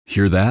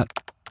Hear that?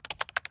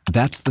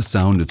 That's the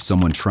sound of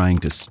someone trying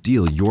to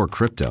steal your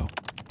crypto.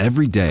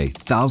 Every day,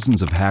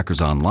 thousands of hackers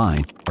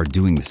online are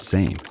doing the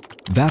same.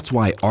 That's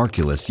why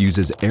Arculus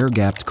uses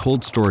air-gapped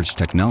cold storage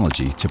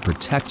technology to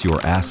protect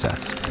your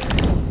assets.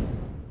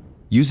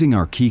 Using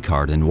our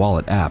keycard and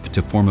wallet app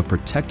to form a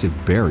protective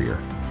barrier,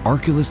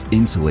 Arculus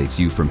insulates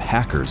you from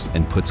hackers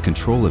and puts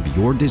control of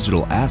your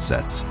digital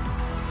assets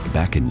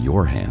back in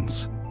your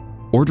hands.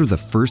 Order the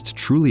first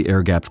truly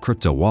air-gapped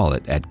crypto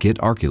wallet at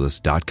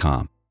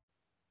getarculus.com.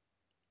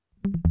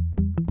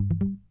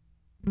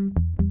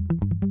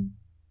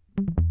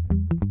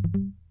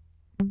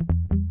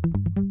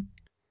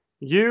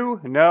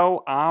 You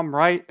know I'm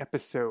right,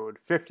 episode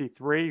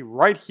 53,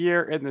 right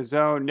here in the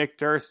zone. Nick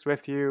Durst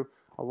with you,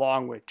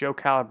 along with Joe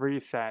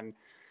Calabrese. And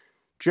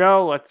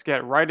Joe, let's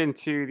get right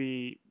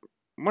into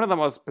one of the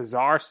most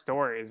bizarre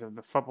stories of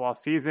the football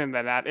season,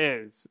 and that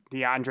is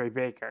DeAndre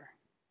Baker.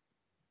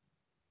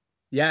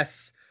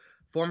 Yes,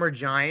 former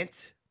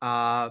Giant.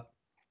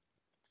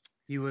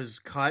 He was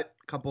cut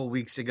a couple of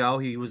weeks ago.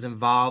 He was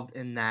involved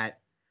in that.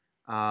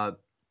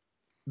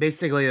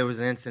 Basically, there was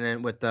an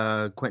incident with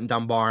Quentin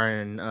Dunbar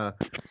and a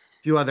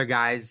few other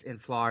guys in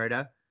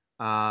Florida.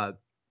 There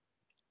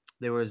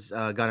was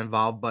a gun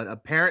involved, but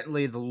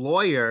apparently the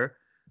lawyer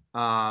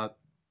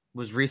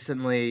was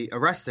recently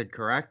arrested,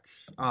 correct?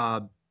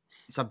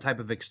 Some type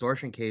of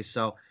extortion case.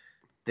 So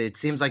it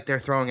seems like they're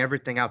throwing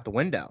everything out the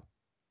window.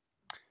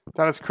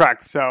 That is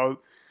correct. So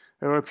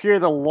it would appear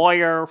the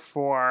lawyer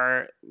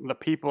for the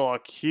people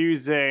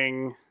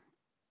accusing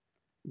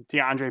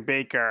DeAndre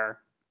Baker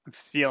of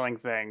stealing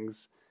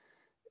things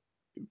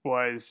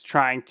was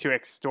trying to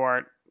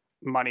extort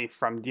money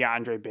from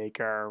DeAndre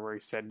Baker, where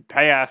he said,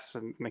 pay us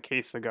and the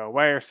case will go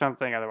away or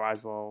something,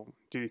 otherwise we'll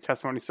do these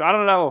testimonies. So I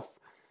don't know if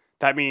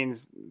that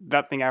means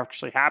nothing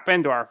actually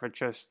happened or if it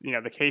just,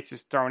 the case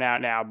is thrown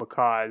out now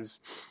because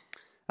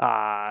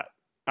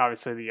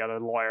obviously the other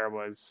lawyer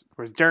was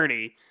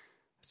dirty.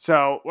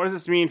 So what does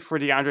this mean for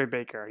DeAndre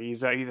Baker?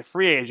 He's a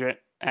free agent,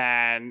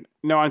 and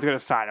no one's going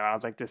to sign him, I don't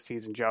think, this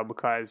season, Joe,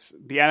 because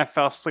the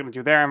NFL is slated to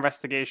do their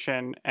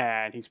investigation,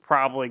 and he's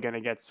probably going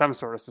to get some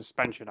sort of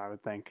suspension, I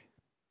would think.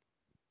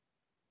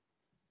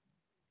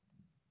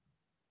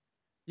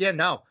 Yeah,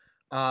 no.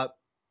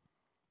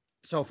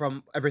 So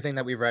from everything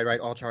that we've read, right,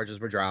 all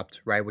charges were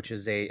dropped, right, which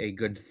is a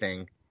good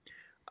thing.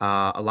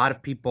 A lot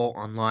of people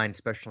online,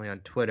 especially on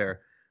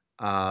Twitter,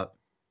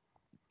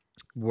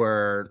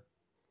 were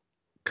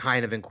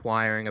kind of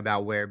inquiring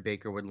about where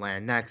Baker would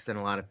land next, and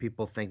a lot of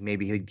people think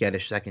maybe he'd get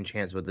a second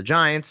chance with the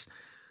Giants.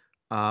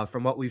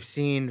 From what we've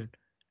seen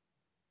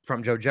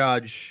from Joe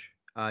Judge,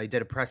 he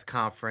did a press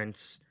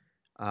conference,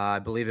 I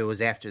believe it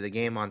was after the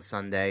game on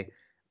Sunday,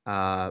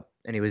 and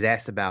he was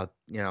asked about,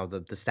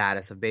 the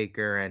status of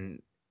Baker,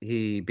 and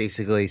he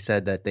basically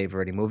said that they've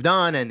already moved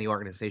on, and the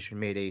organization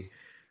made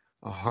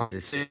a hard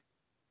decision,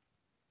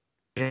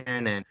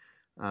 and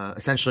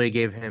essentially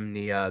gave him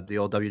the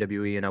old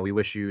WWE, we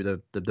wish you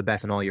the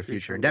best in all your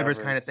future endeavors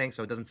kind of thing.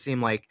 So it doesn't seem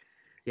like,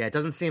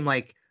 seems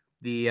like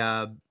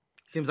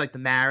the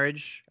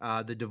marriage,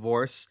 the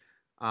divorce,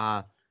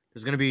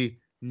 there's going to be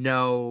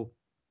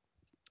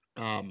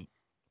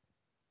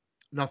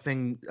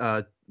nothing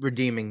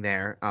redeeming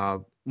there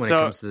when it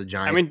comes to the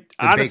Giants. I mean,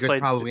 honestly, Baker's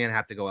probably going to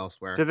have to go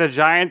elsewhere. Does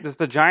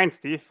the Giants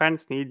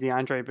defense need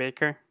DeAndre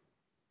Baker?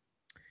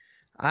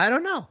 I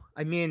don't know.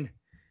 I mean,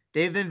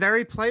 they've been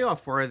very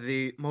playoff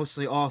worthy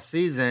mostly all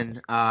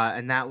season,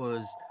 and that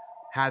was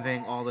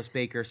having all this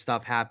Baker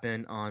stuff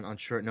happen on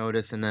short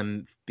notice and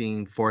them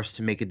being forced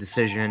to make a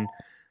decision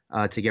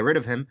to get rid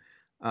of him.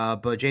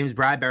 But James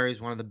Bradbury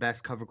is one of the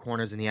best cover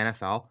corners in the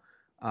NFL.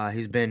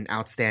 He's been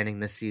outstanding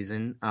this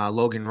season.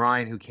 Logan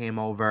Ryan, who came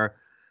over,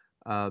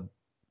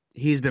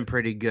 he's been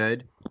pretty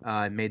good.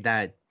 Made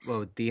the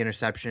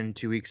interception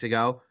 2 weeks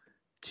ago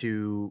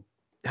to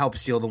help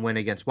seal the win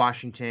against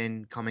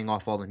Washington, coming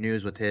off all the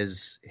news with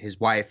his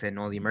wife and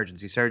all the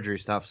emergency surgery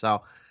stuff.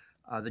 So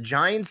the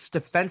Giants'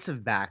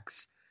 defensive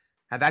backs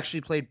have actually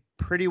played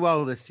pretty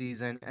well this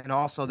season, and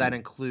also that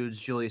includes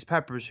Julius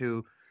Peppers,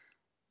 who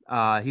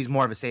he's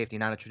more of a safety,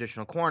 not a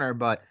traditional corner,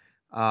 but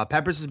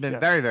Peppers has been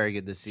very, very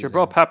good this season.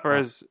 Jabril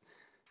Peppers,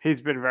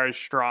 he's been very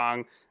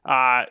strong.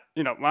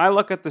 When I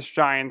look at this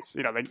Giants,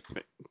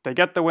 they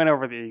get the win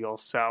over the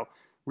Eagles. So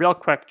real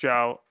quick,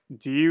 Joe,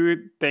 do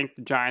you think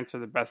the Giants are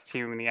the best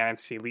team in the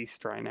NFC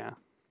East right now?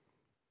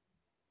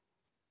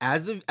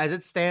 As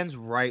it stands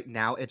right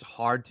now, it's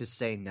hard to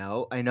say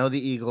no. I know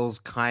the Eagles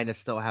kind of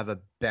still have a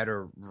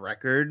better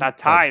record. That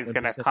tie is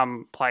going to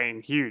come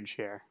playing huge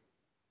here.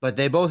 But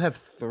they both have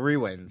 3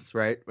 wins,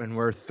 right? And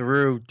we're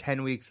through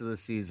 10 weeks of the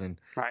season.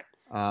 Right.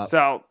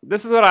 So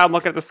this is what I'm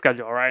looking at the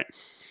schedule, right?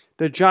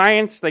 The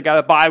Giants, they got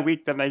a bye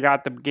week, then they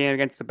got the game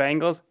against the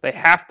Bengals. They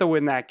have to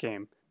win that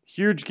game.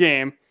 Huge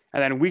game.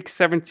 And then week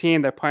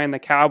 17, they're playing the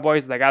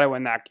Cowboys. They got to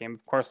win that game.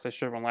 Of course, they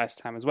should have won last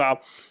time as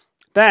well.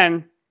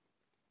 Then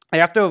they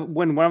have to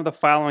win one of the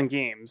following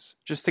games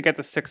just to get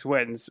the 6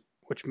 wins,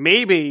 which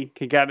maybe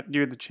could get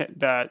you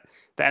the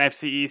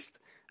NFC East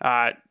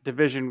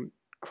division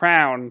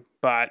crown.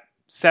 But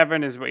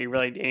 7 is what you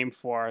really aim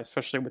for,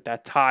 especially with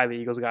that tie the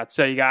Eagles got.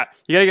 So you got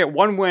to get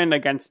one win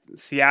against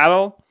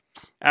Seattle,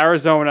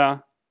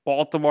 Arizona,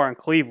 Baltimore, and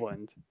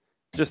Cleveland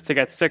just to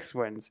get 6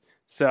 wins.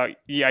 So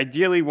you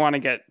ideally want to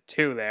get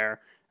 2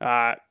 there.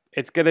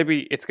 It's gonna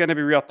be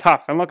real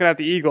tough. And looking at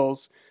the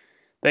Eagles,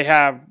 they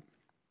have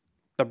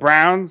the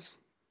Browns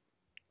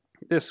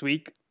this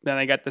week. Then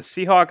they got the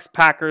Seahawks,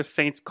 Packers,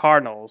 Saints,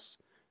 Cardinals.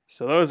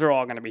 So those are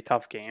all going to be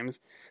tough games.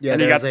 Yeah,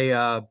 there's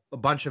a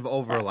bunch of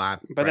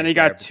overlap. But then you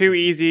got 2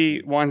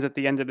 easy ones at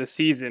the end of the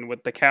season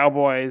with the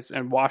Cowboys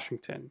and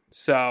Washington.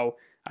 So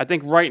I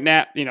think right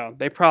now,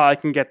 they probably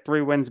can get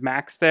 3 wins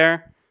max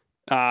there.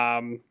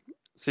 So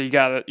you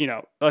got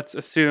to, let's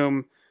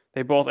assume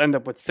they both end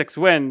up with 6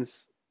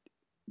 wins.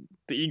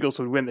 The Eagles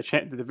would win the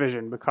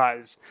division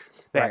because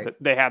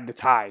they have the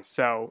ties.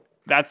 So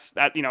that's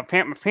that.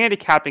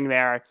 Handicapping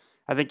there.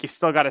 I think you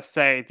still got to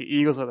say the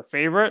Eagles are the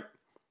favorite.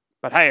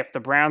 But hey, if the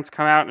Browns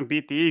come out and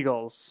beat the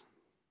Eagles,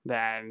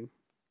 then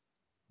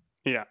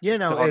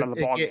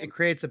it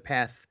creates a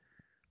path.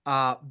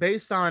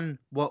 Based on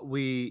what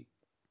we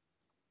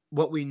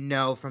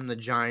know from the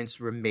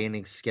Giants'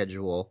 remaining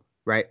schedule,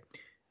 right?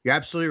 You're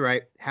absolutely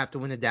right. Have to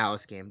win the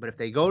Dallas game, but if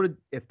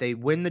they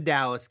win the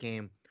Dallas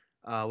game,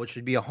 which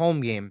would be a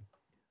home game,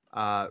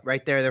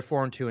 right there, they're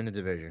 4-2 in the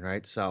division,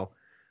 right? So,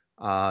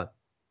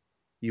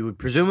 you would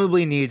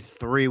presumably need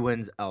 3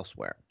 wins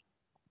elsewhere.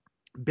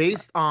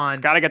 Based on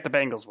got to get the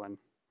Bengals win.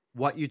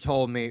 What you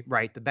told me,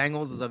 right? The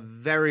Bengals is a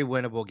very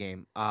winnable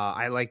game.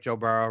 I like Joe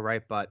Burrow,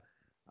 right? But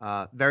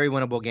very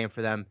winnable game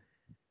for them.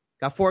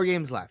 Got 4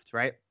 games left,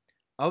 right?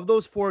 Of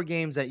those 4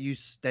 games that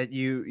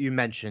you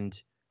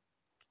mentioned,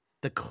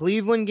 the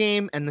Cleveland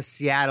game and the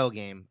Seattle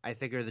game, I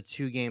think, are the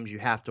 2 games you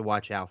have to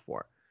watch out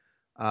for.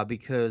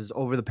 Because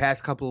over the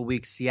past couple of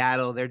weeks,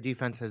 Seattle, their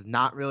defense has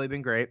not really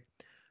been great.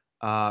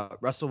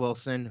 Russell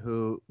Wilson,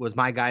 who was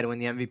my guy to win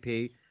the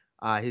MVP,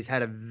 he's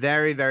had a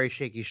very, very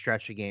shaky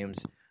stretch of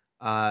games.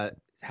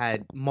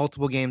 Had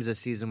multiple games this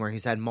season where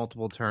he's had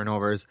multiple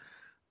turnovers.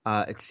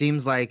 It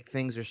seems like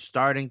things are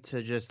starting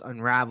to just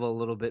unravel a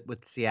little bit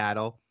with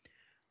Seattle.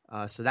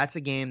 So that's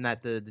a game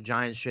that the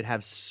Giants should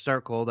have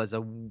circled as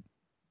a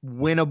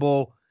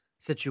winnable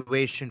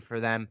situation for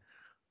them.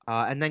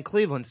 And then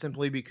Cleveland,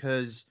 simply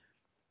because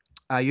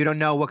you don't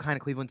know what kind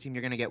of Cleveland team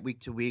you're going to get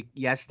week to week.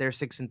 Yes, they're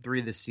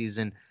 6-3 this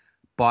season,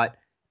 but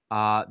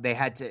they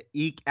had to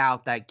eke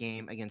out that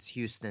game against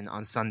Houston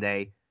on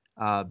Sunday,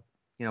 by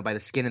the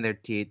skin of their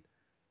teeth.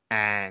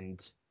 And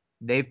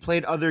they've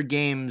played other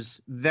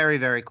games very,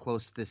 very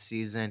close this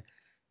season.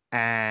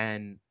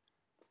 And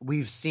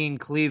we've seen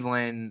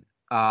Cleveland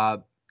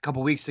a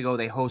couple weeks ago.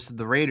 They hosted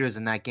the Raiders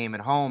in that game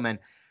at home, and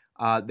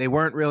they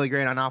weren't really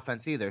great on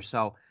offense either.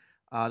 So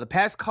the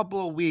past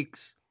couple of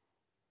weeks,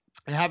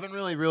 they haven't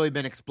really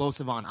been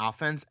explosive on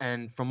offense.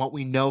 And from what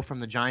we know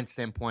from the Giants'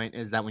 standpoint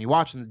is that when you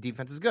watch them, the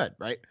defense is good,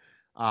 right?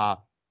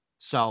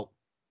 So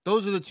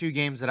those are the 2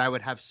 games that I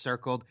would have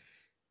circled.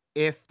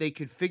 If they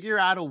could figure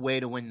out a way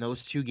to win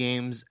those 2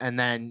 games, and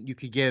then you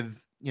could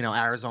give,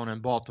 Arizona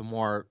and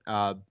Baltimore,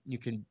 you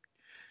can,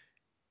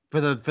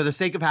 for the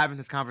sake of having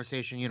this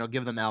conversation,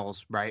 give them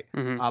L's, right?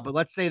 Mm-hmm. But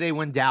let's say they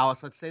win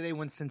Dallas. Let's say they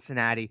win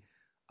Cincinnati.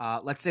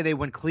 Let's say they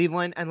win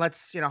Cleveland, and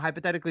let's,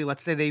 hypothetically,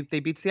 let's say they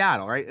beat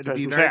Seattle, right? It'll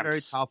be very,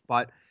 very tough,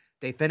 but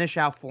they finish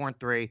out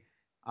 4-3.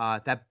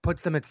 That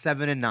puts them at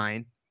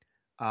 7-9.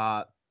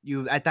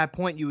 At that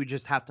point, you would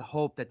just have to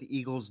hope that the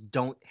Eagles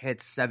don't hit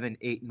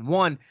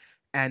 7-8-1.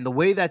 And the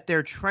way that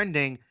they're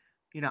trending,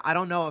 I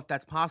don't know if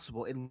that's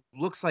possible. It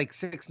looks like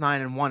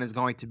 6-9-1 is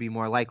going to be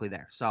more likely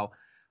there. So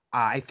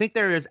I think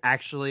there is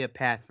actually a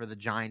path for the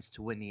Giants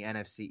to win the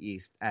NFC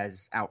East,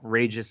 as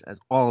outrageous as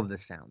all of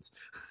this sounds.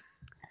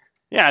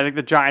 Yeah, I think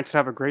the Giants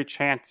have a great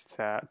chance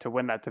to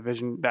win that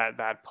division,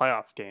 that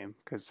playoff game,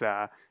 because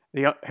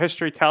the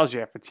history tells you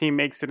if a team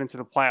makes it into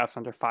the playoffs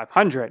under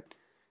 500,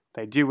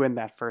 they do win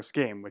that first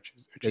game, which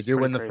is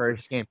win crazy. The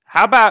first game.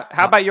 How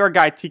about your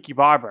guy Tiki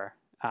Barber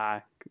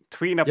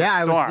tweeting up? Yeah,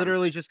 a storm. I was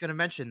literally just going to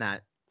mention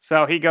that.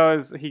 So he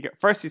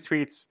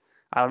tweets,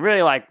 "I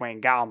really like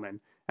Wayne Gallman,"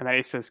 and then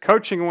he says,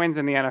 "Coaching wins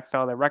in the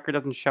NFL. The record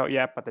doesn't show it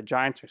yet, but the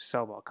Giants are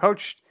so well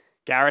coached.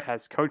 Garrett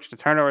has coached the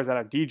turnovers out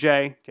of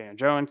DJ, Daniel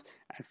Jones,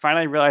 and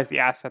finally realized the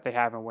asset they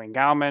have in Wayne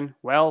Gallman.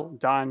 Well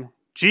done,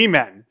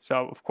 G-Men."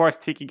 So, of course,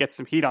 Tiki gets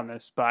some heat on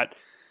this, but,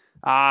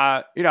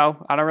 I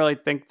don't really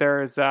think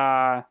there's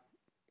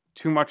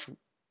too much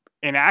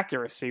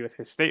inaccuracy with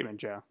his statement,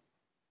 Joe.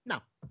 No.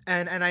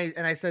 And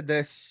I said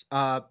this,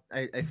 I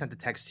sent the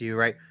text to you,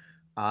 right?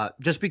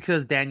 Just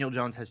because Daniel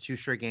Jones has 2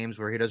 straight games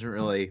where he doesn't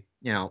really,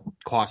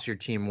 cost your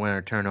team win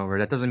or turnover,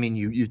 that doesn't mean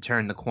you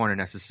turn the corner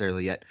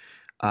necessarily yet.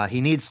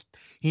 He needs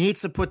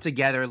to put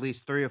together at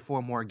least 3 or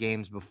 4 more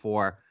games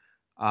before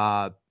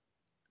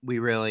we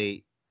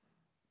really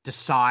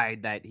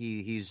decide that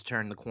he's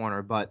turned the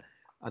corner. But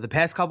the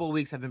past couple of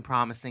weeks have been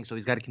promising, so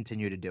he's got to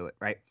continue to do it,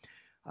 right?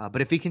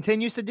 But if he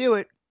continues to do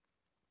it,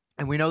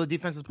 and we know the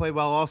defense has played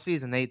well all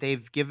season,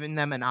 they've given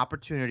them an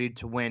opportunity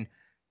to win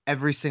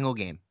every single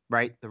game,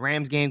 right? The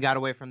Rams game got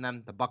away from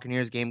them. The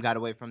Buccaneers game got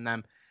away from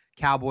them.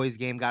 Cowboys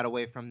game got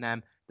away from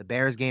them. The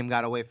Bears game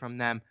got away from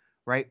them,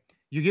 right?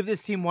 You give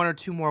this team one or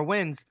two more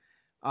wins,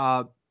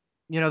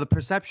 the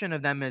perception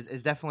of them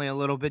is definitely a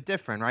little bit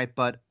different, right?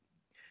 But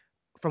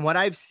from what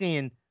I've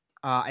seen,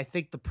 I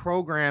think the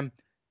program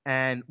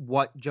and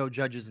what Joe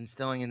Judge is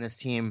instilling in this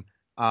team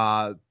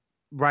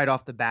right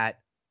off the bat,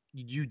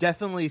 you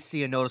definitely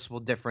see a noticeable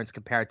difference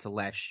compared to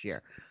last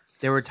year.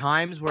 There were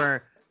times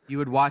where you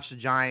would watch the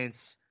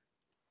Giants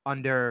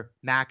under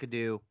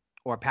McAdoo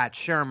or Pat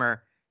Shurmur,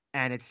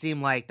 and it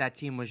seemed like that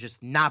team was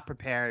just not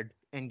prepared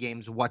in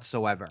games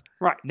whatsoever.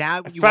 Right.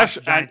 Now, when you watch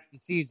the Giants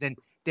this season,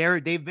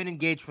 they've been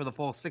engaged for the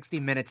full 60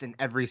 minutes in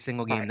every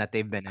single game that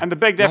they've been in. And the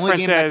big difference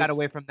only game that got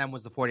away from them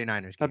was the 49ers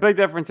game. The big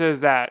difference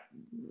is that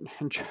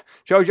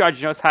Joe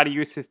Judge knows how to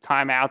use his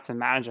timeouts and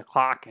manage a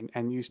clock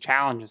and use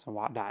challenges and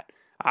whatnot.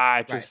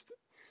 Shurmur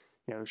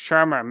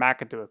and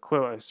McAdoo are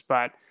clueless.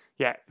 But,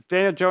 yeah, if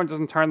Daniel Jones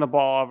doesn't turn the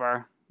ball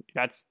over,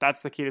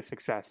 that's the key to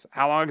success.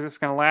 How long is this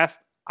going to last?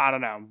 I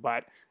don't know.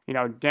 But,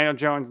 Daniel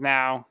Jones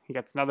now, he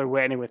gets another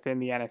win within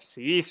the NFC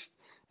East,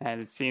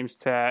 and it seems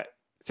to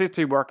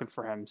be working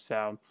for him.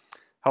 So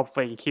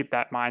hopefully he can keep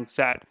that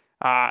mindset.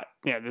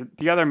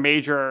 The other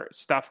major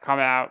stuff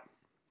coming out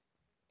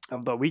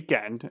of the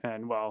weekend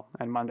and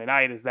Monday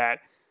night is that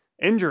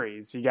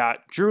injuries. You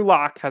got Drew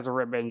Lock has a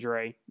rib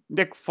injury.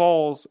 Nick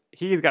Foles,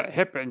 he's got a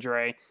hip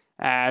injury.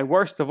 And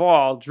worst of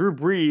all, Drew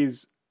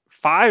Brees,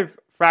 5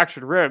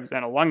 fractured ribs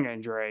and a lung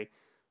injury.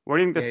 What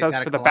do you think this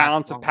does for the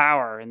balance of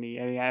power in the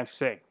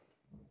NFC?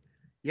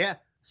 Yeah,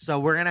 so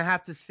we're going to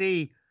have to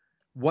see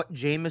what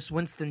Jameis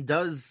Winston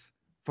does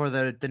for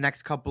the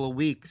next couple of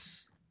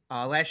weeks.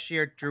 Last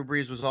year, Drew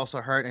Brees was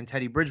also hurt, and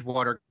Teddy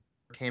Bridgewater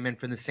came in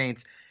for the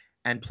Saints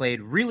and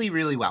played really,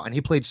 really well. And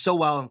he played so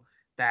well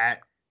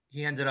that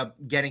he ended up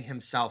getting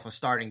himself a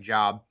starting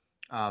job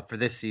for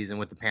this season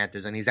with the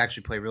Panthers, and he's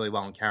actually played really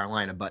well in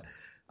Carolina. But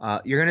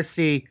you're going to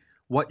see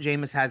what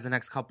Jameis has the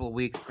next couple of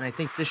weeks, and I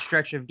think this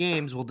stretch of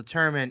games will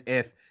determine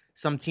if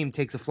some team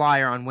takes a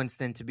flyer on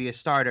Winston to be a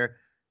starter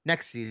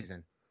next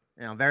season.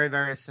 Very,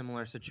 very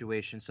similar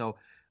situation. So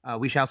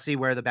we shall see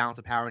where the balance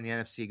of power in the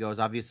NFC goes.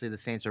 Obviously, the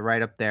Saints are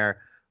right up there,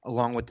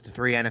 along with the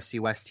 3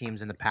 NFC West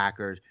teams and the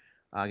Packers.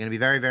 Going to be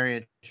very,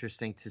 very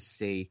interesting to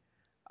see.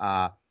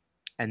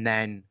 And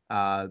then,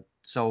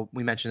 so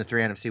we mentioned the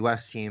 3 NFC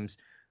West teams.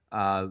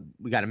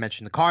 We got to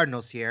mention the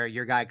Cardinals here.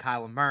 Your guy,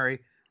 Kyler Murray,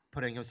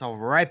 putting himself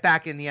right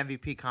back in the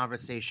MVP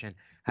conversation.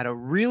 Had a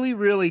really,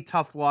 really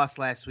tough loss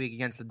last week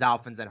against the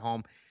Dolphins at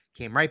home.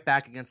 Came right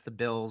back against the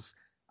Bills,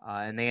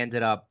 and they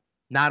ended up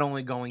not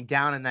only going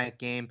down in that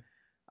game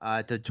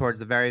towards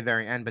the very,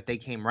 very end, but they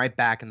came right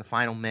back in the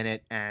final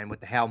minute and with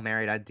the Hail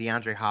Mary to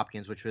DeAndre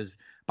Hopkins, which was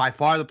by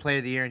far the player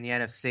of the year in the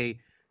NFC.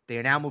 They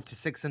are now moved to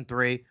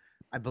 6-3.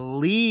 I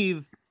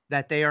believe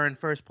that they are in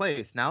first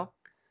place. No?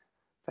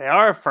 They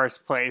are in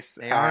first place.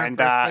 They are in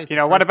first place.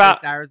 What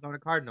about Arizona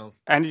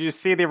Cardinals? And did you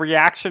see the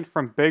reaction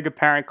from big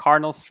apparent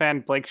Cardinals fan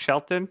Blake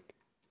Shelton?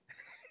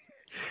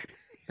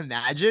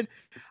 Imagine.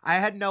 I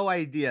had no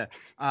idea.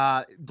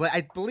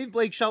 I believe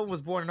Blake Shelton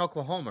was born in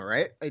Oklahoma,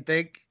 right? I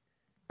think.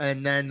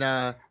 And then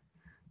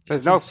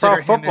there's no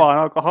pro football in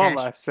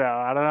Oklahoma, so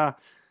I don't know.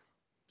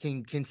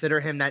 Can consider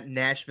him that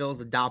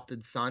Nashville's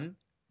adopted son?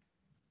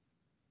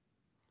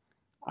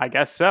 I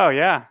guess so,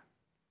 yeah.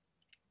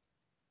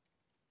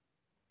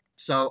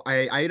 So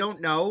I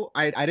don't know.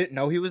 I didn't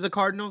know he was a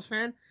Cardinals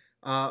fan.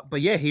 But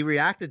yeah, he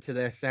reacted to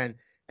this, and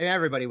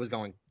everybody was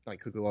going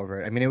like cuckoo over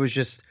it. I mean,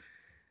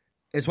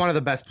 it's one of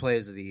the best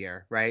plays of the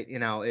year, right?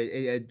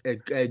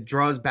 It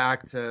draws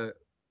back to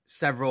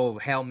several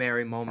Hail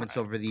Mary moments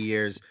over the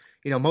years.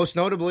 Most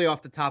notably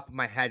off the top of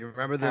my head,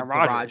 remember the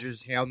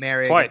Rodgers Hail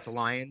Mary against the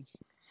Lions?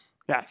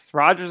 Yes,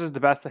 Rodgers is the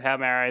best at Hail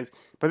Marys.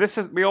 But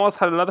we almost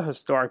had another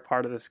historic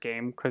part of this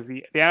game because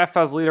the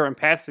NFL's leader in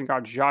passing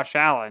guard, Josh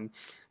Allen,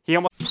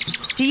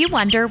 Do you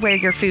wonder where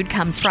your food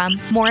comes from?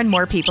 More and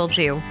more people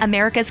do.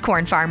 America's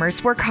corn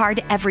farmers work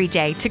hard every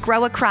day to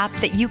grow a crop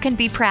that you can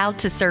be proud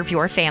to serve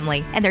your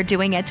family. And they're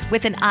doing it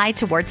with an eye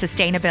toward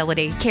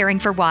sustainability, caring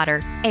for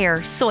water,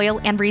 air, soil,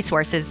 and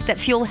resources that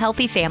fuel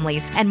healthy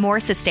families and more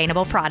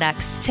sustainable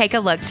products. Take a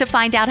look to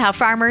find out how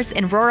farmers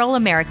in rural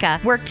America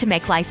work to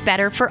make life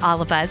better for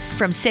all of us,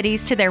 from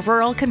cities to their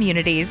rural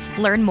communities.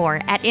 Learn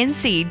more at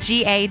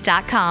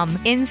ncga.com.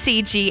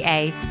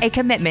 NCGA, a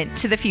commitment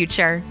to the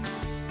future.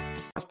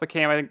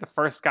 Became, I think, the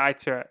first guy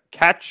to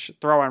catch,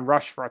 throw, and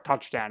rush for a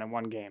touchdown in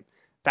one game.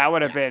 That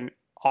would have been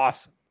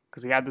awesome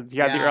because he had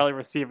the early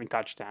receiving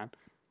touchdown.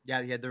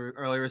 Yeah, he had the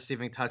early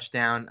receiving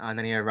touchdown, and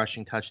then he had a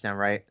rushing touchdown,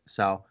 right?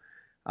 So,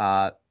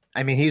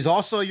 he's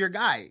also your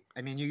guy.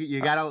 I mean, you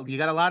got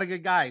a lot of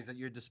good guys at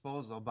your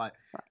disposal, but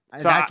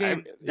so that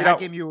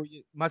game you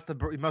must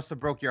have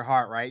broke your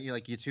heart, right? You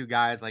 2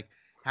 guys, like,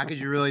 how could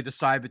you really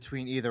decide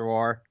between either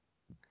or?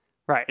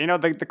 Right.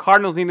 The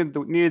Cardinals needed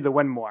to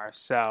win more,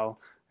 so.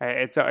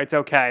 It's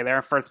okay. They're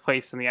in first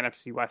place in the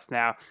NFC West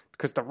now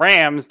because the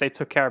Rams, they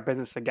took care of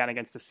business again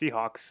against the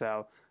Seahawks.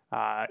 So,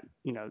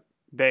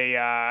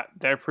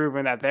 they're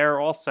proving that they're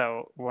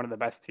also one of the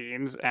best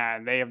teams,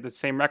 and they have the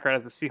same record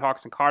as the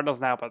Seahawks and Cardinals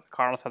now, but the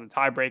Cardinals have the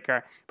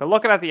tiebreaker. But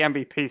looking at the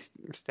MVP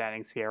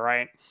standings here,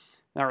 right?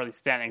 Not really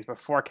standings, but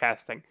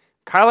forecasting.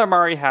 Kyler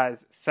Murray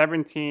has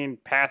 17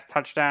 pass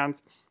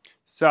touchdowns.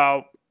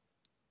 So,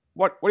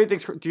 what do you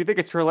think? Do you think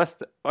it's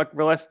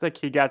realistic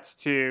he gets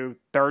to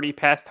 30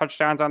 pass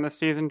touchdowns on this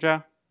season,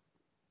 Joe?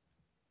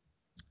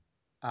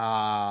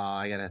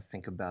 I gotta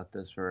think about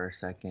this for a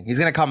second. He's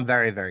gonna come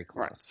very, very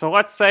close. Right. So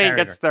let's say he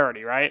gets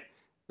 30, right?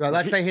 Well,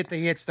 let's say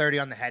he hits 30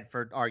 on the head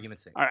for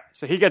argument's sake. All right.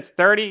 So he gets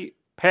 30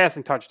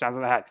 passing touchdowns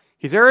on the head.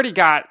 He's already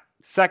got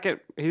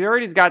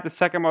the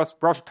second most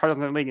rushing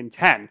touchdowns in the league in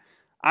 10.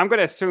 I'm going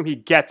to assume he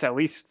gets at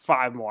least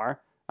 5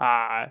 more.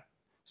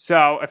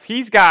 So if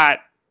he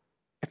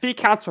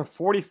counts for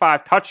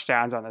 45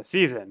 touchdowns on the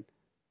season,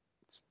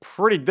 it's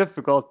pretty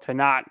difficult to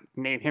not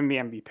name him the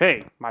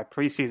MVP, my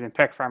preseason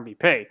pick for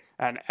MVP.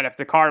 And if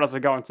the Cardinals are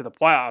going to the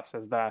playoffs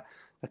as the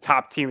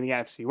top team in the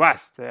NFC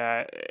West,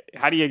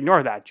 how do you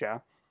ignore that,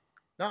 Joe?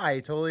 No, I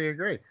totally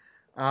agree.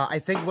 I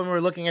think when we're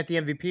looking at the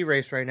MVP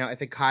race right now, I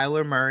think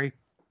Kyler Murray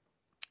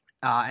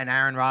and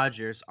Aaron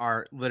Rodgers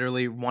are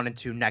literally 1 and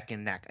 2 neck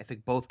and neck. I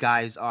think both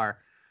guys are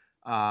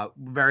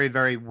very,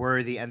 very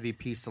worthy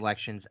MVP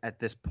selections at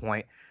this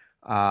point.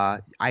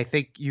 I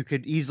think you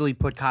could easily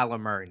put Kyler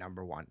Murray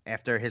number 1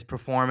 after his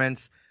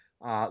performance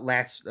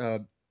last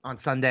on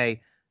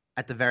Sunday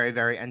at the very,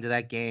 very end of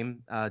that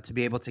game to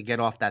be able to get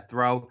off that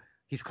throw.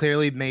 He's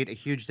clearly made a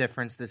huge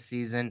difference this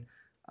season.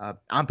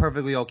 I'm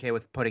perfectly okay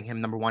with putting him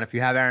number 1. If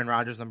you have Aaron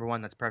Rodgers number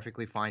 1, that's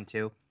perfectly fine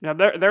too. Now,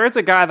 there is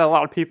a guy that a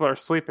lot of people are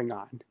sleeping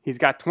on. He's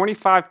got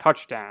 25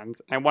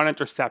 touchdowns and 1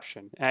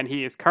 interception, and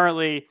he is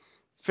currently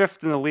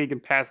 5th in the league in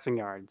passing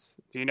yards.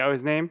 Do you know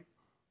his name?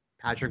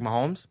 Patrick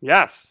Mahomes?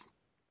 Yes.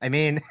 I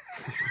mean,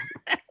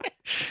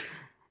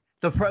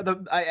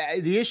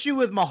 the issue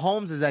with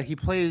Mahomes is that he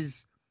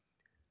plays,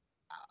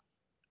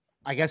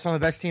 I guess, on the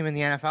best team in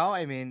the NFL.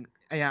 I mean,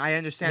 I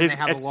understand they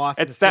have a loss.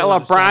 It's that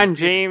LeBron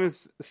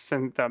James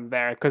symptom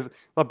there, because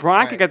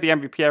LeBron could get the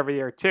MVP every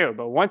year too,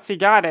 but once he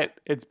got it,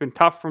 it's been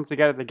tough for him to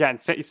get it again.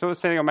 He's still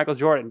sitting on Michael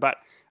Jordan, but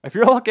if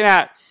you're looking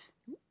at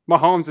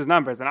Mahomes'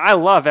 numbers, and I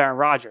love Aaron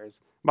Rodgers,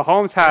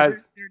 Mahomes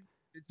has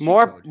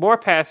more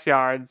pass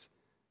yards.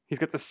 He's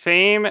got the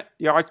same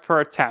yards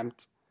per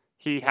attempt.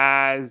 He's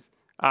got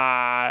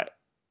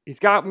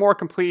more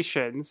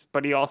completions,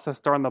 but he also has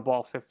thrown the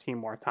ball 15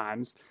 more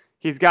times.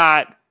 He's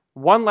got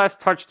 1 less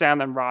touchdown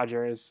than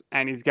Rodgers,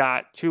 and he's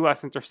got 2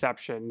 less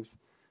interceptions.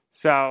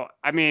 So,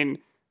 I mean,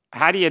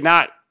 how do you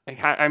not?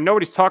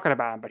 Nobody's talking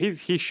about him, but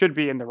he should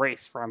be in the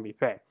race for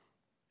MVP.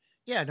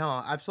 Yeah,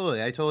 no,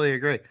 absolutely. I totally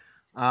agree.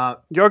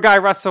 Your guy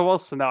Russell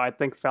Wilson, though, I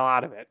think fell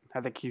out of it. I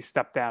think he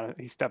stepped down.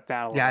 He stepped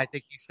down a little. Yeah, I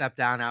think he stepped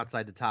down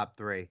outside the top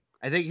 3.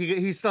 I think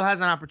he still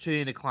has an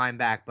opportunity to climb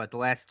back, but the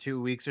last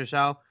 2 weeks or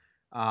so,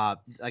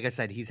 like I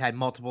said, he's had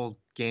multiple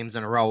games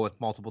in a row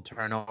with multiple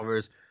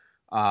turnovers.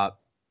 The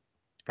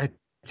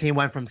team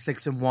went from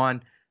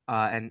 6-1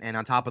 and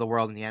on top of the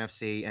world in the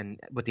NFC and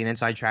with the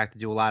inside track to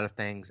do a lot of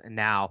things, and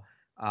now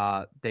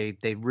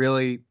they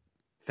really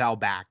fell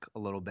back a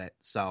little bit.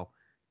 So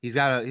he's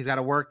got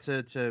to work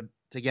to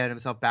get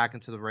himself back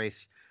into the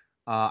race.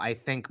 I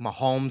think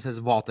Mahomes has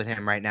vaulted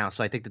him right now,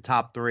 so I think the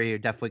top 3 are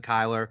definitely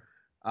Kyler,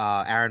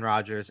 Aaron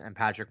Rodgers, and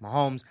Patrick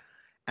Mahomes.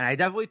 And I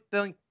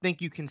definitely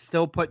think you can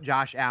still put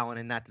Josh Allen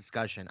in that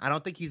discussion. I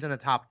don't think he's in the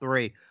top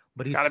 3,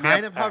 but he's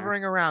kind of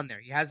hovering around there.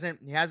 He hasn't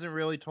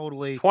really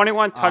totally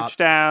 21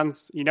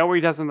 touchdowns. You know what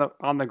he does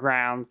on the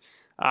ground.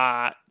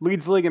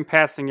 Leads the league in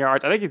passing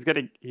yards. I think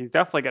he's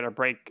definitely gonna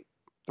break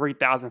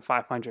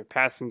 3,500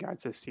 passing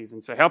yards this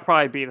season. So he'll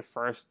probably be the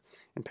first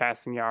in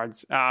passing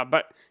yards.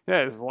 But yeah,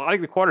 there's a lot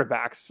of the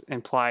quarterbacks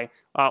in play.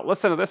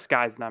 Listen to this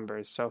guy's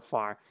numbers so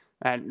far.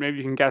 And maybe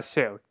you can guess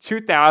who.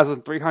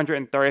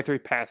 2,333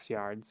 pass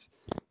yards.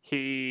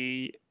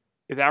 He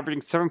is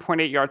averaging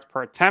 7.8 yards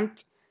per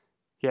attempt.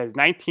 He has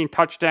 19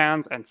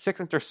 touchdowns and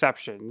 6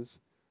 interceptions.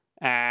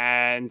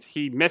 And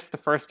he missed the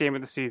first game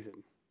of the season.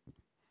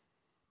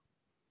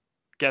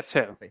 Guess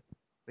who? Wait,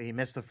 he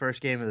missed the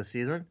first game of the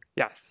season?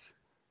 Yes.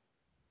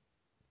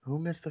 Who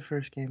missed the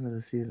first game of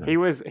the season? He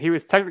was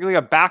technically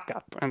a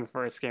backup in the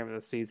first game of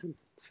the season.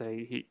 So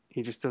he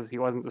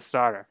wasn't the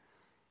starter.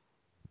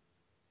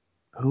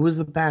 Who was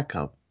the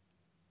backup?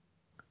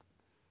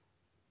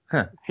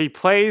 Huh. He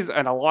plays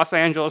in a Los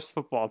Angeles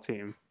football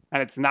team,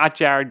 and it's not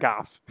Jared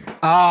Goff.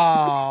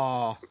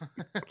 Oh.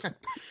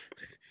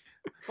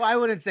 Well, I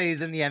wouldn't say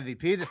he's in the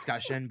MVP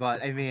discussion,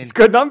 but I mean... It's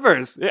good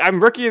numbers.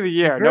 I'm Rookie of the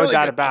Year, really, no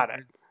doubt about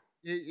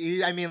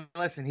it. I mean,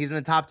 listen, he's in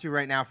the top 2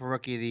 right now for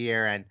Rookie of the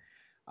Year, and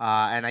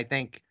I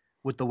think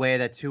with the way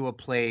that Tua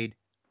played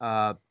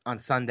on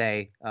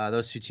Sunday,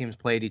 those 2 teams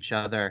played each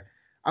other.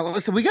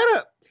 Listen, we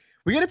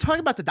gotta talk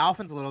about the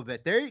Dolphins a little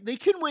bit. They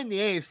can win the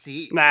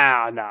AFC.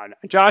 No.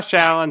 Josh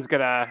Allen's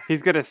gonna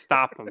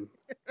stop him.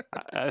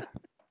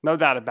 No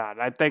doubt about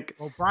it. I think.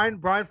 Well,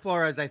 Brian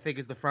Flores, I think,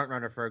 is the front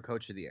runner for a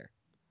Coach of the Year.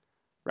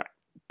 Right.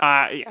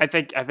 I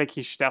think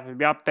he should definitely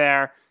be up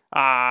there.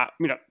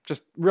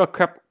 Just real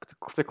quick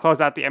to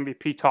close out the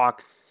MVP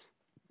talk.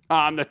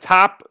 The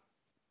top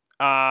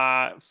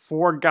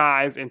four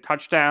guys in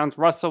touchdowns: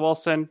 Russell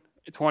Wilson,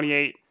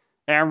 28,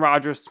 Aaron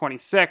Rodgers,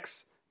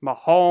 26,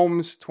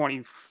 Mahomes,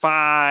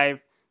 25,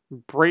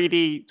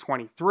 Brady,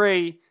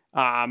 23.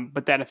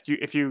 But then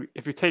if you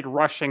take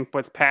rushing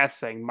with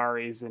passing,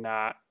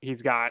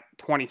 he's got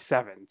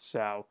 27.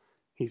 So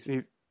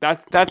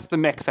that's the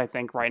mix, I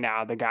think, right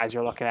now. The guys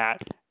you're looking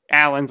at.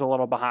 Allen's a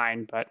little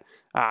behind, but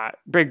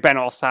Big Ben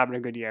also having a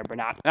good year, but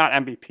not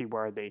MVP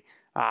worthy.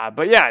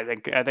 But yeah,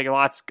 I think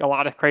a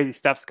lot of crazy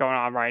stuff's going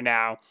on right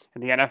now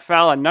in the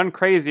NFL, and none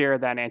crazier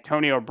than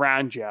Antonio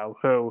Brown, Joe,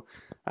 who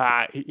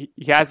he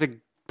has a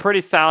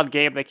pretty solid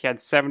game. I think he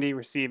had 70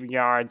 receiving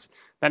yards.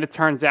 Then it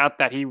turns out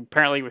that he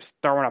apparently was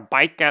throwing a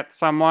bike at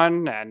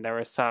someone, and there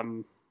was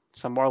some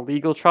more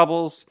legal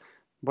troubles.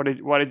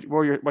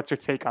 What's your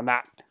take on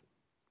that?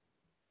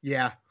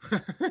 Yeah.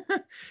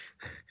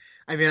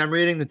 I mean, I'm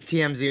reading the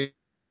TMZ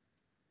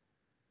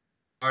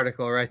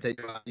article, right, that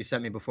you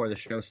sent me before the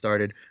show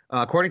started.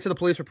 According to the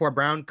police report,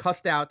 Brown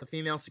cussed out the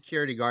female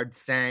security guard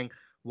saying,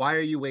 "Why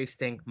are you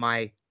wasting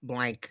my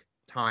blank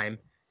time?"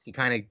 He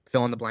kind of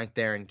fill in the blank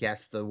there and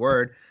guess the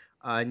word.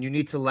 And you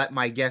need to let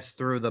my guest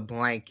through the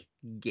blank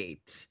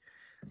gate.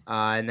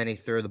 And then he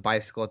threw the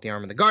bicycle at the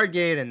arm of the guard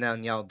gate and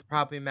then yelled at the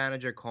property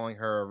manager, calling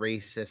her a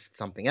racist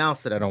something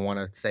else that I don't want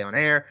to say on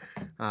air.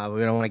 We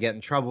don't want to get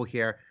in trouble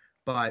here.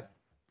 But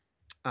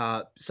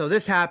so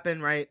this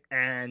happened, right?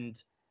 And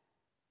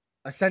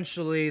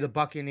essentially the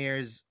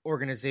Buccaneers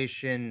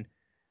organization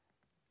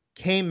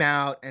came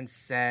out and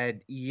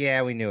said,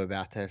 yeah, we knew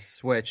about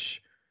this,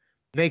 which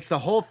makes the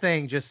whole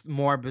thing just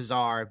more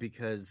bizarre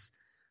because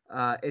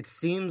it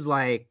seems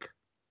like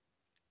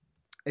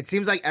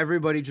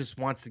everybody just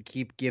wants to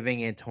keep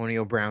giving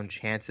Antonio Brown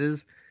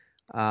chances.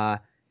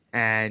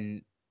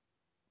 And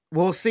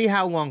we'll see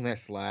how long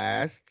this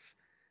lasts.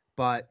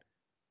 But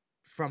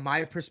from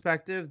my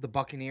perspective, the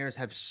Buccaneers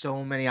have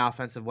so many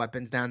offensive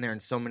weapons down there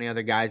and so many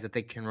other guys that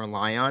they can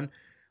rely on.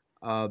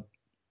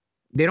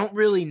 They don't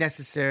really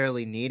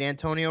necessarily need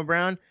Antonio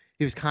Brown.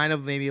 He was kind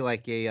of maybe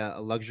like a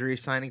luxury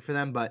signing for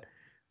them. But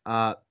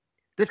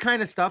this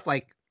kind of stuff,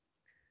 like,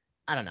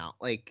 I don't know,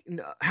 like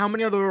how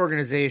many other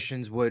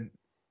organizations would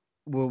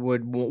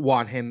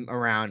want him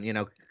around,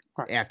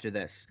 after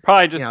this?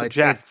 Probably just the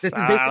Jets. This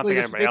is basically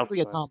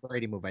a Tom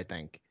Brady move, I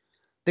think.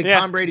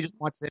 Tom Brady just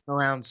wants him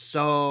around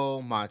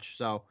so much.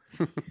 So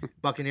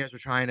Buccaneers were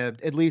trying to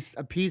at least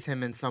appease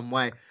him in some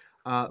way.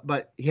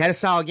 But he had a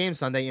solid game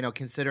Sunday,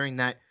 considering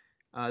that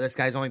this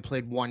guy's only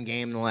played one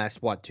game in the last,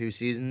 2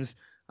 seasons.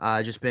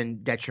 Just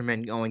been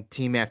detriment going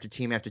team after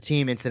team after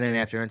team, incident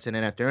after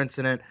incident after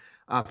incident.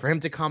 For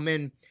him to come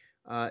in,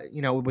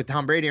 with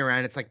Tom Brady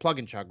around, it's like plug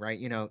and chug, right?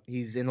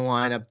 He's in the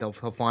lineup.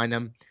 He'll find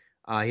him.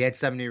 He had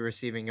 70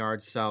 receiving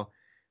yards. So,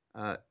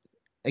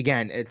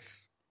 again,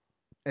 it's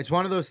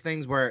one of those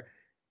things where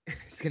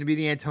it's going to be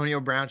the Antonio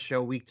Brown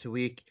show week to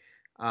week.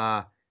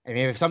 I mean,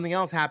 if something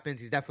else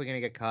happens, he's definitely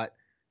going to get cut.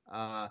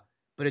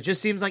 But it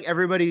just seems like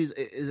everybody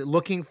is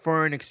looking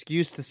for an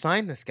excuse to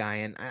sign this guy,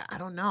 and I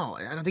don't know.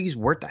 I don't think he's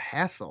worth the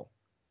hassle.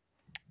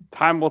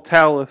 Time will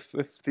tell if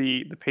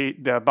the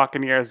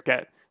Buccaneers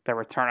get their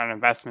return on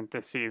investment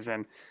this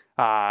season.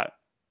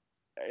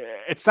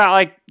 It's not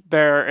like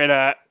they're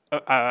in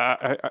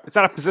it's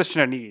not a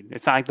position of need.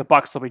 It's not like the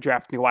Bucs will be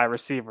drafting a wide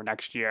receiver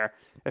next year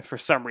if for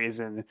some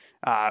reason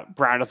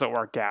Brown doesn't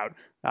work out.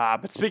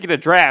 But speaking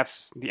of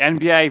drafts, the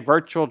NBA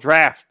virtual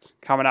draft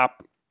coming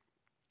up.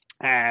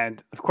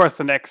 And, of course,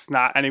 the Knicks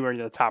not anywhere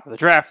near the top of the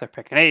draft. They're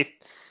picking 8th.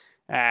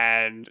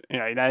 And,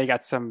 now you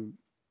got some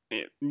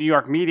New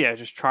York media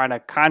just trying to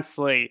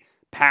constantly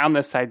pound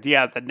this idea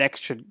that the Knicks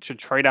should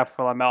trade up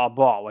for LaMelo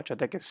Ball, which I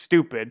think is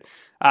stupid.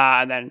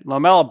 And then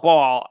LaMelo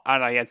Ball, I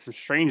don't know, he had some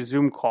strange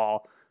Zoom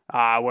call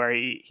where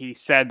he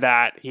said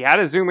that he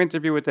had a Zoom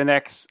interview with the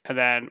Knicks. And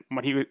then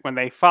when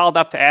they followed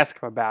up to ask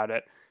him about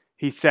it,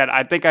 he said,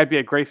 I think I'd be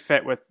a great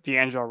fit with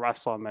D'Angelo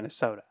Russell in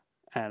Minnesota.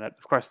 And,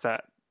 of course, the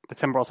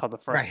Timberwolves have the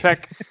first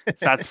pick. So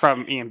that's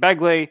from Ian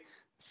Begley.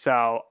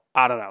 So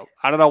I don't know.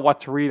 I don't know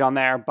what to read on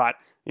there, but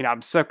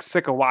I'm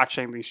sick of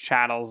watching these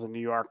channels in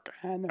New York,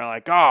 and they're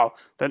like, "Oh,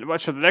 then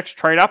what should the Knicks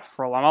trade up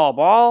for LaMelo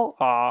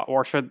Ball,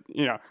 or should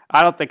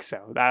I don't think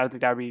so. I don't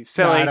think that'd be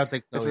silly. No, I don't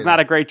think so. This either. is not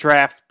a great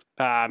draft.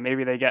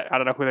 Maybe they get. I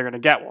don't know who they're going to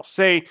get. We'll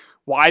see.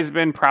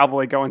 Wiseman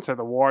probably going to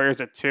the Warriors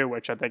at 2,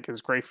 which I think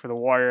is great for the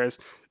Warriors.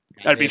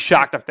 I'd be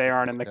shocked if they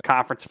aren't in the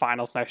conference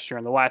finals next year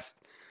in the West.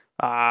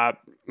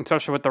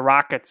 Especially with the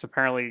Rockets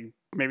apparently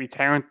maybe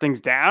tearing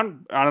things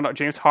down. I don't know.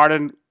 James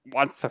Harden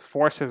wants to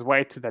force his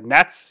way to the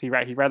Nets. He's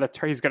going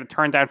to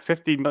turn down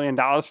 $50 million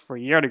for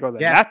a year to go to the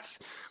Nets.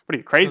 What are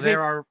you, crazy?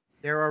 So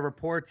there are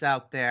reports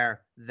out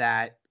there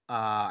that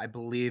I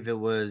believe it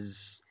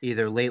was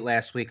either late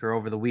last week or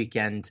over the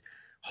weekend,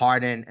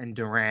 Harden and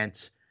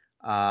Durant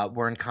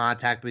were in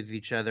contact with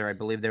each other. I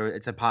believe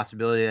it's a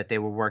possibility that they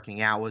were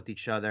working out with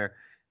each other.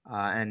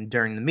 And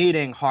during the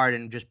meeting,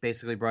 Harden just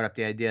basically brought up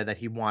the idea that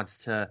he wants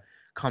to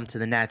come to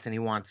the Nets and he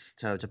wants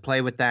to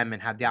play with them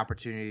and have the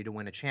opportunity to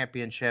win a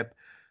championship.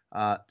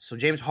 So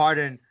James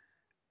Harden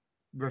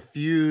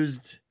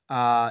refused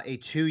a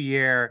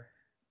 2-year,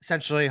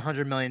 essentially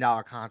 $100 million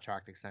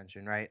contract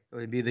extension, right?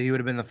 He would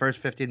have been the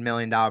first $50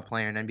 million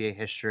player in NBA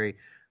history.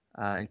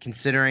 And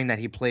considering that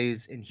he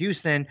plays in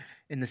Houston,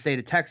 in the state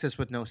of Texas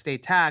with no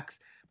state tax,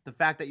 the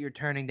fact that you're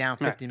turning down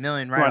 $50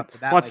 million right off the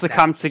bat, wants to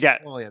come to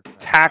get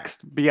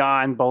taxed right.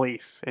 beyond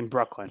belief in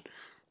Brooklyn.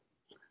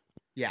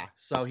 Yeah,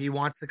 so he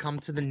wants to come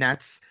to the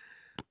Nets.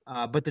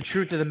 But the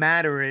truth of the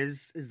matter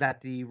is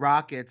that the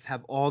Rockets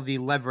have all the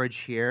leverage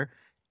here,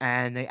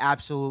 and they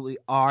absolutely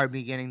are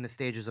beginning the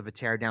stages of a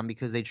teardown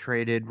because they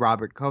traded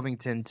Robert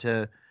Covington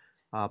to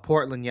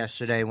Portland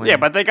yesterday. Yeah,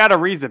 but they got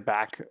Ariza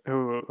back,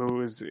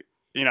 who is,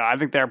 I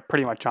think they're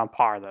pretty much on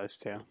par, those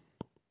two.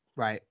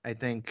 Right. I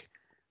think,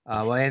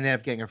 they ended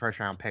up getting a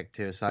first-round pick,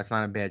 too, so that's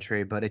not a bad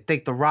trade. But I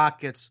think the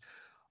Rockets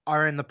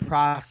are in the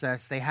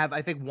process. They have,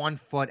 I think, 1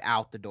 foot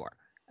out the door.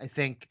 I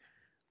think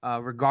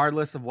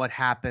regardless of what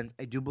happens,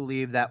 I do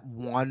believe that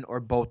one or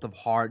both of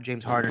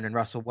James Harden and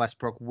Russell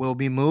Westbrook will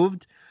be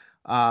moved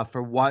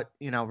for what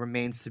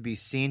remains to be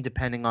seen,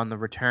 depending on the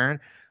return.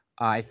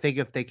 I think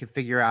if they could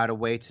figure out a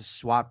way to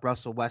swap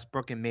Russell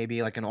Westbrook and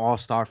maybe like an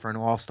all-star for an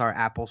all-star,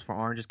 apples for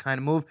oranges kind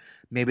of move,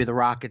 maybe the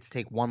Rockets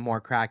take one more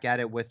crack at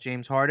it with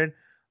James Harden.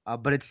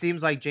 But it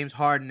seems like James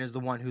Harden is the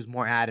one who's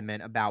more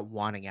adamant about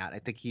wanting out. I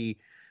think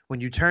when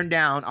you turn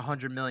down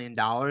 $100 million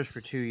for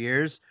 2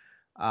 years,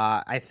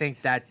 I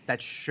think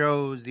that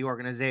shows the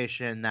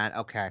organization that,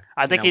 okay.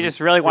 I think he just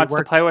really wants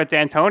to play with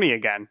D'Antoni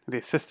again, the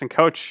assistant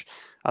coach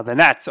of the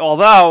Nets.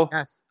 Although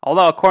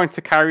according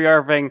to Kyrie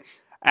Irving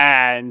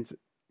and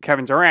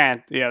Kevin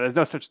Durant, there's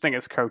no such thing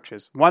as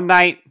coaches. One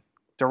night,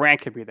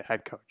 Durant could be the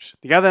head coach.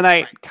 The other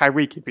night,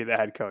 Kyrie could be the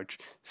head coach.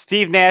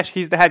 Steve Nash,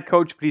 he's the head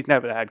coach, but he's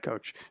never the head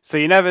coach. So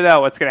you never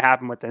know what's going to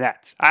happen with the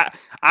Nets.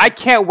 I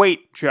can't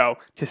wait, Joe,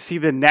 to see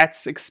the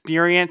Nets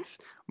experience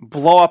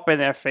blow up in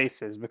their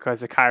faces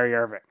because of Kyrie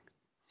Irving.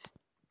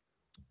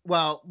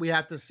 Well, we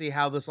have to see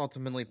how this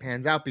ultimately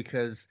pans out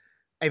because,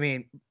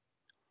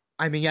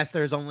 yes,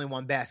 there's only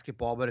one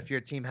basketball, but if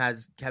your team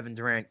has Kevin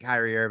Durant,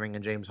 Kyrie Irving,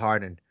 and James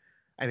Harden,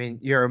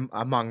 you're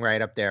among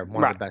right up there,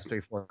 one of the best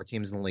 3-4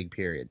 teams in the league,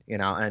 period.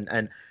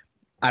 And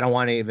I don't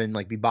want to even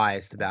be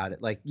biased about it.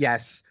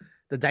 Yes,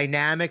 the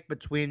dynamic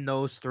between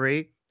those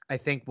three, I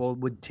think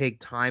would take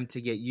time to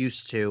get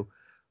used to.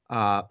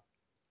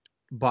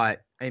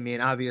 But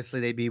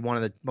obviously they'd be one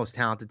of the most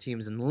talented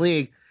teams in the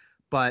league.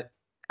 But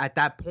at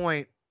that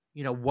point,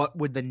 what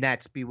would the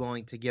Nets be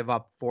willing to give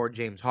up for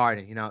James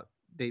Harden?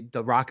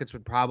 The Rockets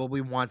would probably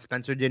want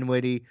Spencer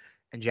Dinwiddie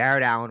and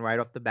Jared Allen right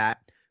off the bat.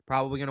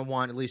 Probably going to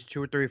want at least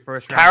 2 or 3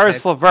 first-round Karis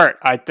picks. LeVert,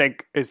 I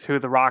think, is who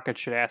the Rockets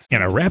should ask.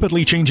 In a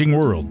rapidly changing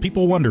world,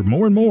 people wonder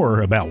more and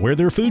more about where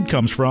their food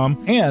comes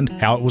from and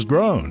how it was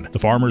grown. The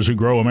farmers who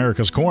grow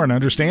America's corn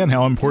understand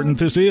how important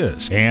this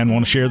is and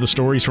want to share the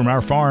stories from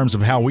our farms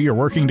of how we are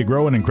working to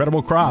grow an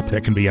incredible crop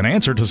that can be an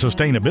answer to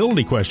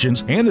sustainability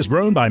questions and is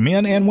grown by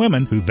men and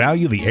women who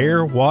value the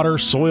air, water,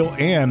 soil,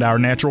 and our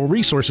natural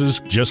resources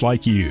just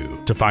like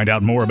you. To find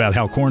out more about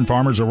how corn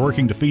farmers are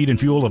working to feed and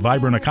fuel a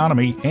vibrant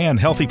economy and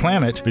healthy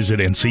planet, visit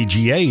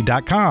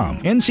ncga.com.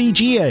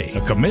 NCGA,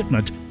 a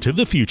commitment to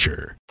the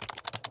future.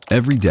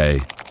 Every day,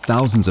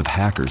 thousands of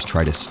hackers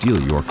try to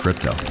steal your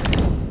crypto.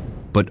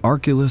 But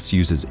Arculus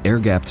uses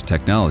air-gapped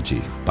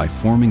technology by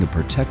forming a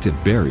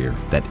protective barrier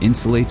that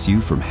insulates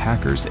you from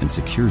hackers and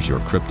secures your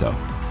crypto.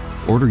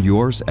 Order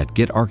yours at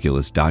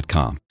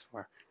getarculus.com.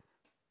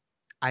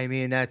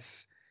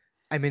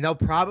 They'll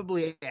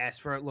probably ask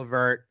for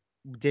LeVert,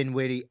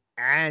 Dinwiddie,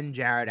 and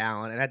Jared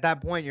Allen. And at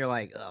that point, you're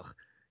like, ugh.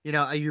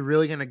 Are you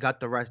really going to gut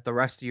the rest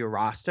of your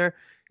roster?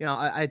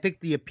 I think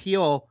the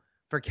appeal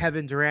for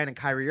Kevin Durant and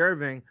Kyrie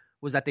Irving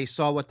was that they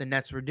saw what the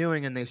Nets were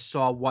doing and they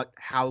saw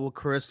how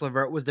Caris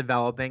LeVert was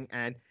developing.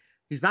 And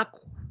he's not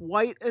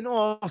quite an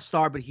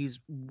all-star, but he's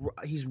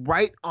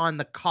right on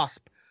the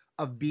cusp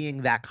of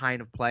being that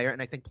kind of player.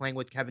 And I think playing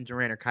with Kevin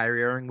Durant or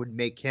Kyrie Irving would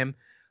make him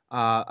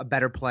a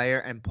better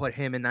player and put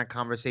him in that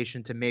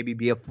conversation to maybe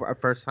be a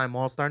first-time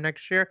all-star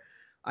next year.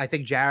 I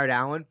think Jared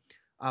Allen,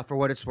 for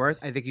what it's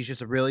worth, I think he's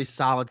just a really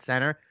solid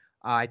center.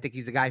 I think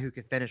he's a guy who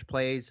can finish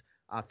plays,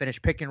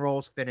 finish pick and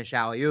rolls, finish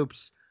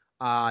alley-oops.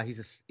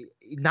 He's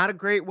not a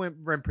great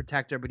rim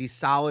protector, but he's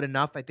solid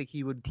enough. I think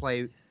he would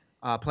play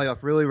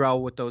off really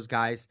well with those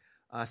guys.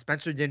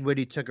 Spencer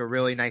Dinwiddie took a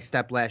really nice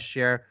step last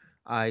year.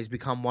 He's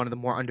become one of the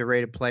more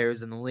underrated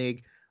players in the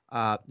league.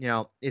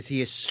 Is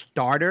he a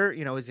starter?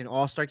 Is he an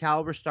all-star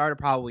caliber starter?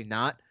 Probably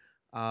not.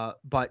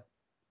 But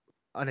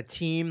on a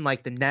team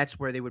like the Nets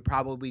where they would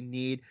probably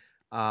need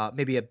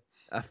maybe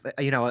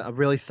a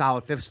really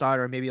solid fifth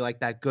starter, or maybe like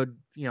that good,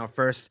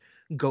 first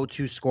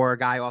go-to scorer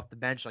guy off the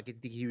bench. I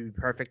think he would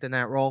be perfect in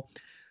that role.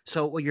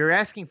 So what you're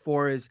asking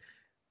for is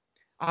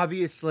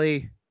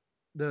obviously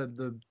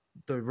the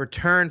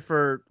return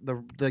for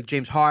the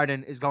James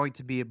Harden is going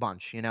to be a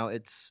bunch.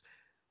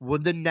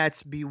 Would the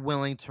Nets be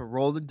willing to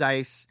roll the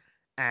dice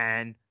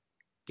and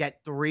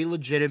get 3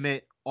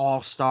 legitimate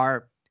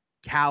all-star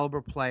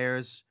caliber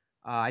players?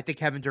 I think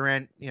Kevin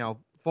Durant,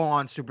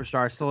 full-on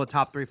superstar, still a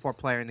top 3-4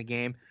 player in the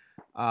game.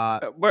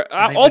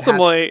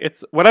 Ultimately,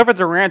 it's whatever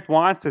Durant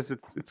wants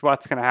it's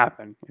what's going to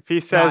happen. If he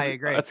says,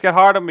 let's get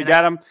Harden, we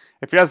get him.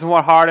 If he doesn't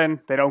want Harden,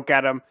 they don't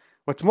get him.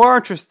 What's more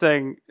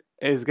interesting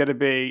is going to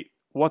be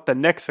what the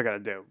Knicks are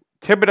going to do.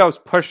 Thibodeau's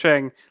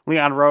pushing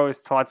Leon Rose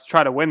to let's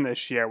try to win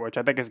this year, which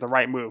I think is the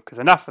right move because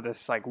enough of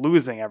this like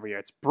losing every year.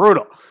 It's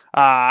brutal.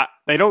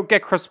 They don't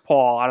get Chris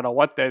Paul. I don't know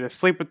what they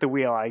sleep with the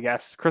wheel, I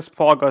guess. Chris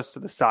Paul goes to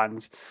the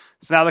Suns.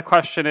 So now the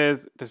question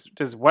is,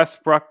 does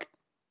Westbrook,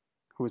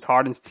 who's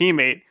Harden's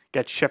teammate,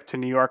 get shipped to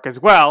New York as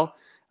well?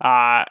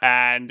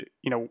 And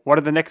what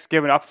are the Knicks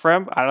giving up for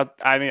him?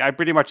 I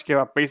pretty much give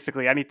up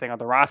basically anything on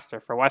the roster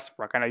for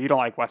Westbrook. I know you don't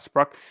like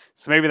Westbrook,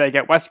 so maybe they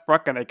get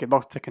Westbrook and they could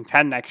look to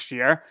contend next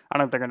year. I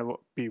don't think they're going to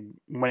be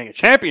winning a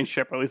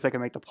championship, or at least they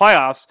can make the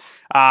playoffs.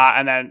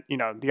 And then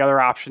the other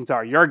options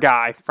are your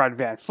guy Fred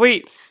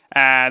VanVleet,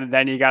 and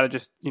then you got to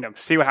just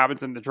see what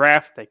happens in the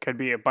draft. They could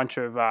be a bunch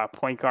of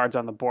point guards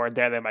on the board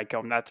there. They might go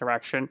in that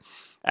direction,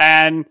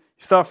 and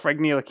you still have Frank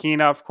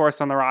Ntilikina, of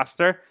course, on the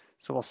roster.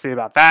 So we'll see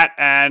about that.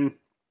 And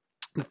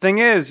the thing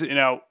is,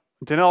 Danilo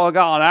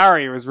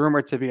Gallinari was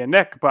rumored to be a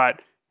Knick,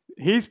 but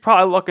he's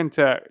probably looking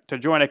to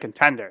join a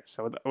contender.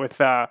 So with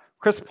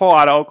Chris Paul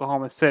out of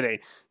Oklahoma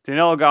City,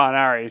 Danilo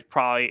Gallinari is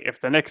probably,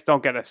 if the Knicks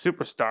don't get a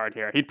superstar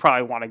here, he'd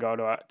probably want to go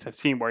to a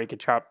team where he could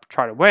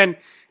try to win.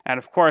 And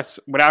of course,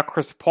 without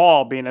Chris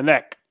Paul being a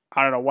Knick,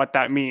 I don't know what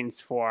that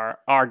means for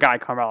our guy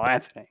Carmelo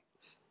Anthony.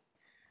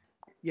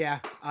 Yeah,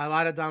 a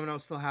lot of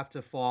dominoes still have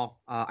to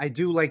fall. I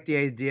do like the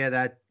idea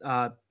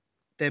that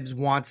Thibs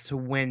wants to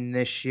win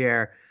this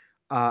year.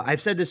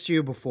 I've said this to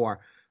you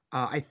before.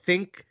 I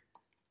think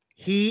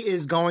he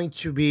is going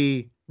to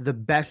be the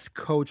best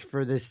coach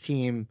for this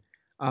team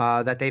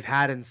that they've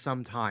had in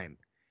some time.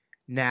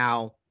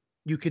 Now,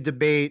 you could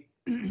debate,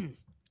 whether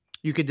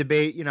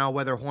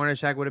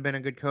Hornacek would have been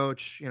a good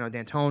coach,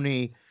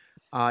 D'Antoni.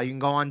 You can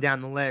go on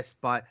down the list,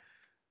 but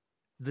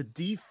the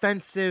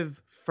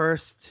defensive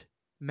first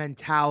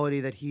mentality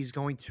that he's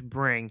going to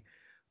bring,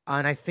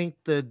 and I think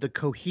the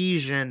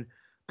cohesion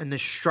and the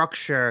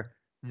structure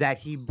that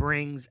he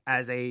brings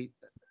as an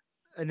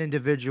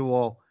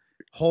individual,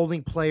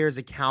 holding players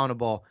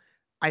accountable,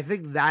 I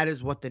think that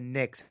is what the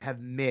Knicks have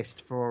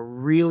missed for a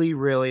really,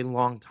 really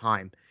long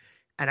time.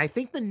 And I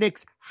think the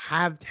Knicks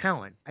have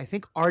talent. I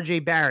think R.J.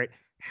 Barrett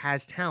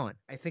has talent.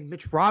 I think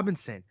Mitch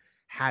Robinson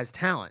has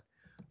talent.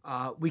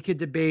 We could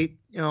debate,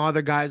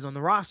 other guys on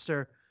the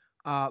roster,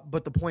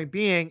 but the point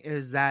being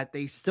is that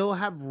they still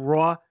have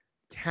raw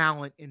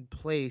talent in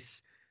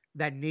place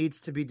that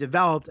needs to be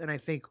developed, and I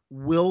think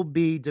will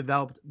be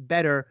developed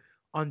better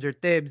under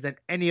Thibs than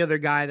any other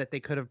guy that they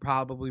could have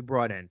probably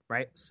brought in,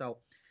 right? So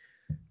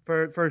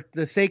for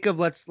the sake of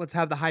let's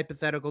have the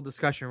hypothetical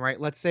discussion, right?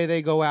 Let's say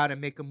they go out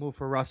and make a move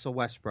for Russell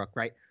Westbrook,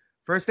 right?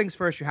 First things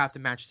first, you have to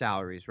match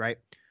salaries, right?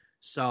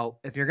 So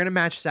if you're going to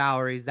match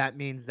salaries, that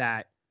means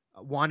that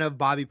one of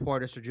Bobby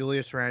Portis or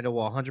Julius Randle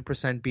will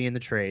 100% be in the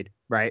trade,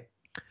 right?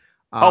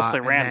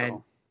 Hopefully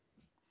Randle.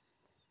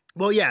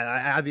 Well,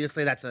 yeah,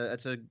 obviously that's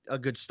a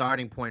good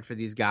starting point for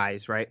these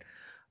guys, right?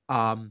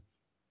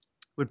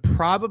 Would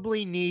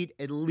probably need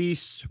at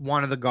least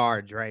one of the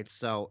guards, right?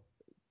 So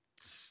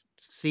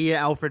see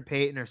Alfred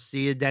Payton or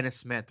see Dennis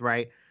Smith,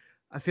 right?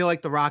 I feel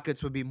like the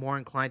Rockets would be more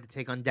inclined to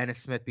take on Dennis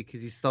Smith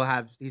because he still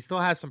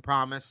has some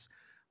promise.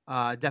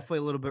 Definitely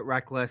a little bit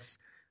reckless,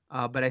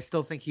 but I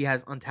still think he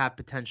has untapped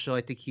potential.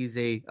 I think he's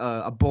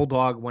a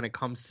bulldog when it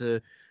comes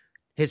to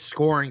his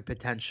scoring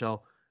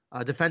potential.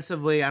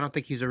 Defensively, I don't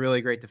think he's a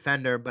really great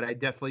defender, but I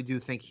definitely do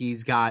think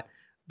he's got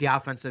the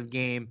offensive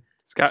game.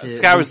 This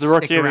guy was the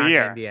rookie of the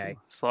year, NBA,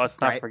 so let's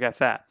not forget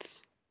that.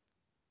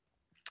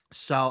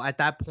 So at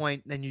that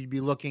point, then you'd be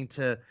looking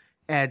to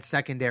add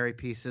secondary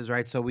pieces,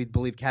 right? So we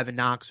believe Kevin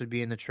Knox would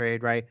be in the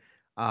trade, right?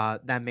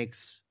 That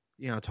makes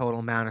total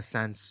amount of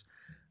sense.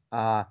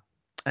 And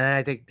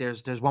I think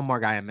there's one more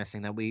guy I'm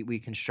missing that we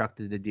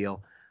constructed the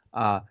deal.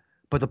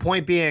 But the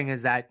point being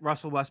is that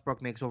Russell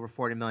Westbrook makes over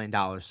 $40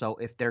 million. So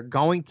if they're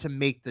going to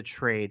make the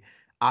trade,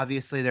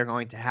 obviously they're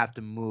going to have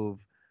to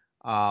move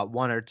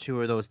one or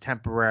two of those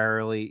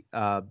temporarily,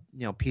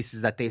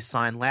 pieces that they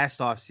signed last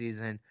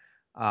offseason.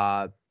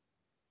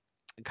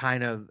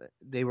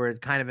 They were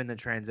kind of in the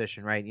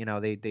transition, right?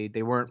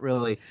 They weren't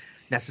really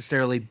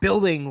necessarily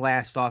building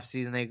last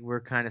offseason. They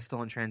were kind of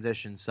still in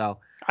transition. So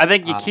I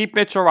think you keep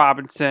Mitchell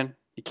Robinson.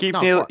 You keep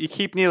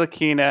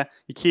Ntilikina,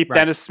 you keep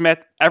Dennis Smith.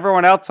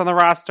 Everyone else on the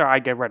roster, I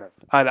get rid of.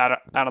 I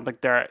don't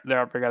think they're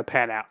ever going to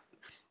pan out.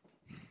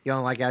 You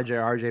don't like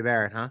RJ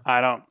Barrett, huh?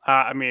 I don't.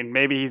 I mean,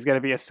 maybe he's going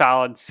to be a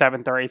solid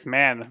 7th or 8th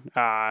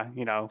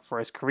man, for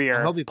his career.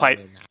 I hope he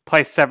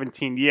play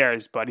 17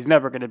 years, but he's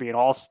never going to be an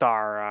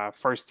all-star,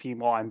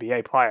 first-team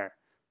All-NBA player.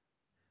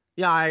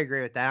 Yeah, I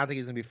agree with that. I don't think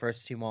he's going to be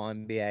first-team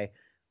All-NBA.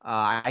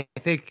 I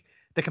think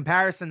the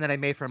comparison that I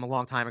made for him a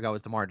long time ago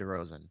was DeMar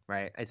DeRozan,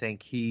 right? I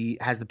think he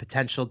has the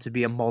potential to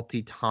be a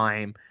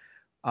multi-time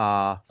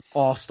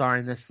all-star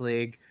in this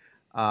league.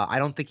 I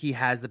don't think he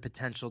has the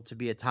potential to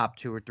be a top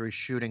 2 or 3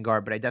 shooting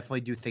guard, but I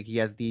definitely do think he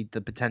has the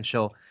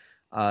potential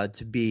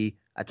to be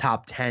a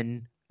top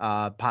 10,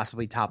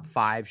 possibly top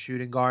 5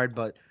 shooting guard.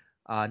 But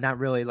not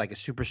really like a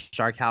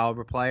superstar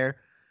caliber player.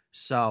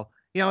 So,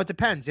 it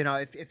depends.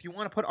 If you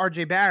want to put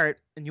RJ Barrett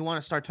and you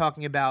want to start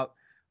talking about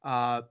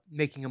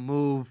making a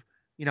move,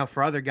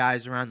 for other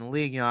guys around the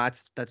league,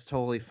 that's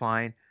totally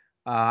fine.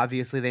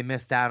 Obviously, they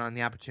missed out on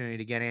the opportunity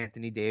to get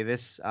Anthony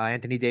Davis.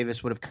 Anthony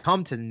Davis would have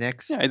come to the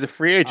Knicks. Yeah, he's a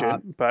free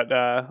agent, but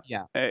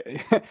yeah,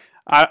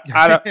 I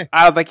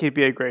don't think he'd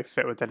be a great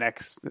fit with the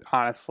Knicks.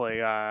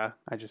 Honestly, I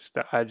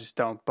just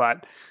don't.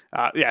 But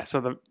yeah,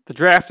 so the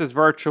draft is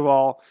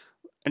virtual.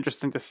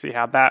 Interesting to see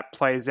how that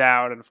plays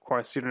out, and of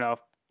course, you don't know if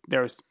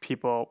there's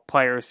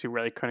players who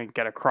really couldn't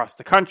get across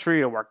the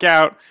country to work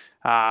out.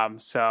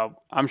 So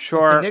I'm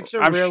sure the Knicks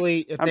are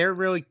they're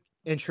really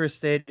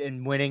interested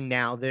in winning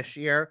now this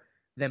year,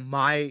 then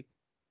my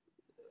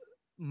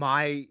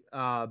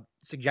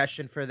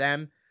suggestion for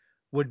them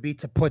would be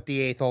to put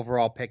the 8th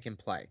overall pick in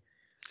play,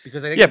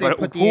 because I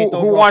think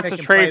who wants to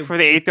trade for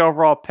the 8th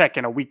overall pick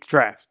in a weak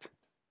draft?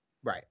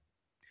 Right.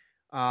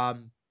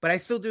 But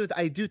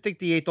I do think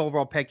the 8th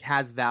overall pick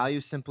has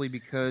value, simply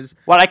because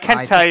what I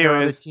can tell you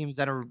is the teams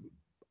that are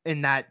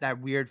in that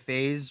weird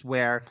phase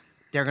where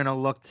they're going to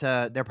look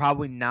to, they're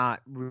probably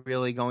not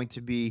really going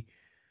to be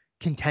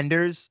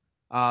contenders.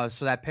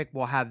 So that pick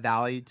will have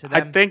value to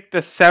them. I think the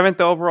 7th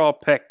overall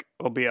pick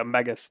will be a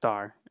mega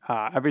star.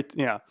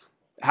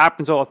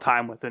 Happens all the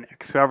time with the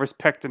Knicks. Whoever's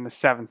picked in the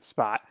 7th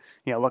spot,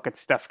 look at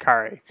Steph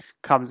Curry,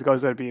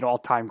 goes to be an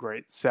all-time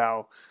great.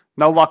 So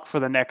no luck for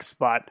the Knicks,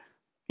 but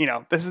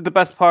this is the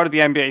best part of the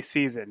NBA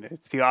season.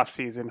 It's the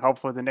offseason.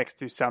 Hopefully the Knicks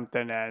do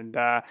something and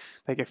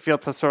they can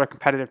field some sort of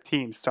competitive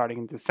team starting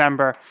in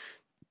December.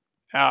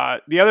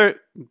 The other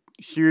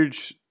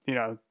huge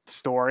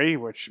story,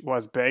 which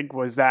was big,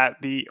 was that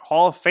the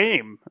Hall of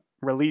Fame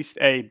released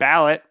a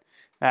ballot,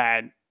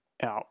 and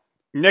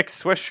Nick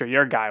Swisher,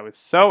 your guy, was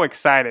so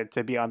excited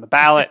to be on the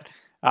ballot.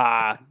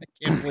 I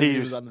can't believe he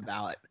was on the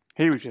ballot.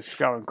 He was just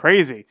going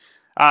crazy.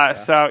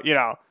 So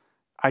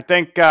I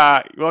think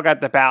look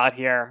at the ballot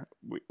here.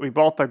 We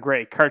both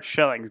agree Curt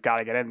Schilling's got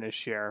to get in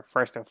this year,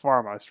 first and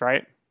foremost,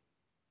 right?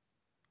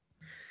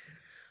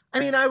 I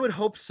mean, I would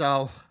hope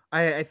so.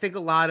 I think a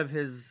lot of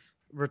his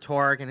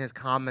rhetoric and his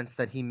comments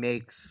that he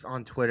makes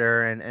on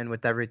Twitter and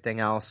with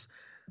everything else,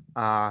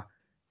 I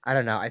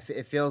don't know.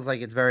 It feels like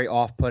it's very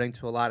off-putting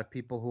to a lot of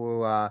people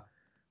who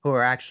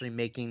are actually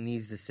making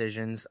these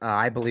decisions.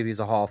 I believe he's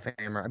a Hall of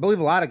Famer. I believe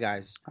a lot of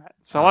guys. Right.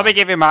 So let me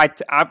give you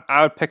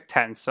I would pick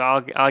 10. So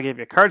I'll give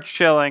you Curt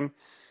Schilling,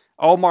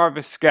 Omar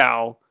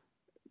Vizquel,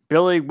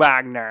 Billy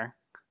Wagner,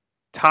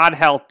 Todd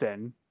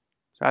Helton.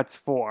 That's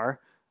 4.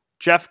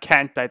 Jeff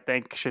Kent, I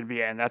think, should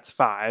be in. That's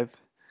 5.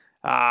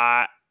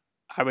 I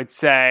would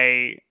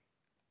say,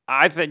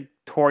 I think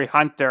Torrey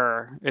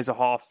Hunter is a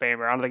Hall of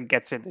Famer. I don't think he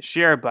gets in this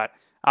year, but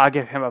I'll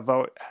give him a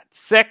vote at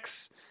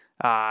 6.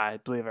 I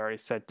believe I already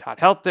said Todd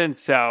Helton.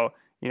 So,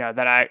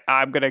 then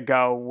I'm going to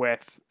go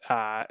with,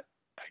 I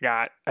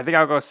think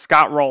I'll go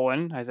Scott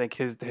Rowland. I think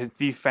his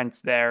defense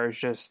there is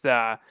just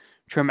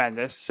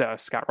tremendous. So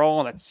Scott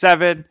Rowland at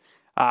 7.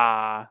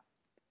 And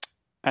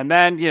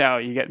then,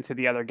 you get into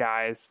the other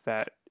guys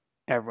that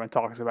everyone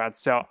talks about.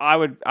 So I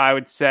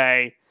would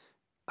say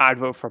I'd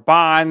vote for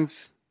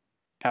Bonds.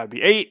 That would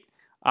be 8.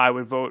 I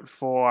would vote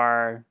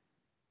for...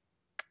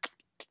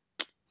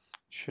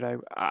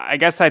 I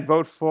guess I'd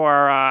vote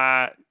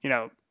for,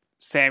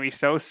 Sammy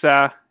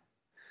Sosa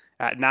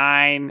at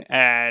 9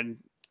 and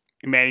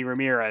Manny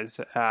Ramirez.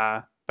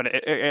 But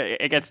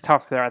it gets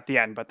tough there at the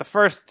end. But the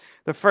first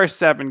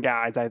 7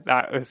 guys, I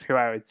thought was who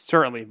I would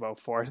certainly vote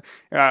for.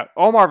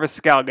 Omar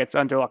Vizquel gets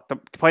underlooked.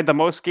 Played the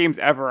most games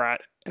ever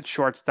at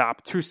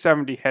shortstop,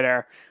 270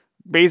 hitter,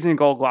 amazing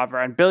Gold Glover,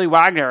 and Billy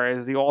Wagner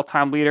is the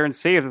all-time leader in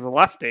saves as a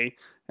lefty,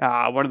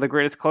 one of the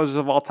greatest closers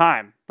of all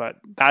time. But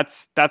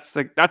that's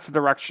the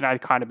direction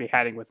I'd kind of be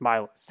heading with my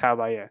list. How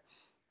about you?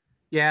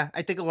 Yeah,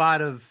 I think a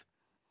lot of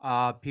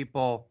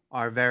people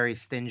are very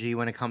stingy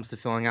when it comes to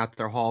filling out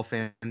their Hall of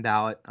Fame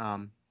ballot.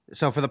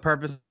 So for the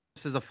purposes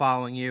of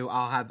following you,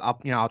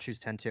 I'll choose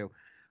 10 too.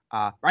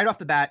 Right off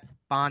the bat,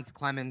 Bonds,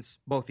 Clemens,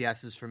 both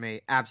yeses for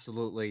me,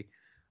 absolutely.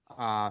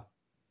 And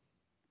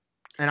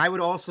I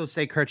would also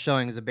say Curt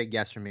Schilling is a big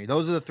yes for me.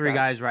 Those are the 3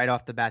 guys right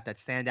off the bat that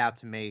stand out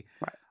to me.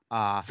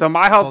 Right. So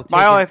my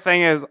only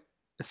thing is,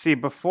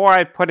 before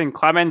I put in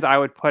Clemens, I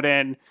would put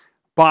in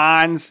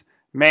Bonds,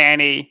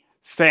 Manny,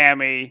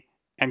 Sammy,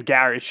 and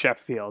Gary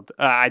Sheffield.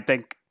 I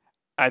think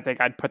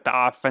I'd put the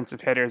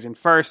offensive hitters in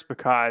first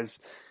because,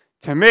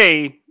 to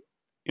me,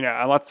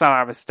 and let's not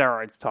have a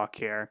steroids talk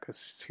here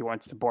because he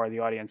wants to bore the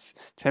audience.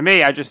 To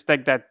me, I just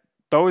think that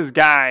those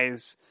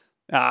guys,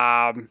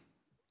 at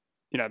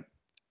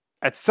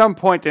some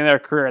point in their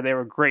career, they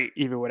were great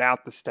even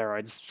without the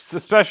steroids,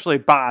 especially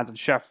Bonds and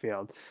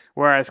Sheffield.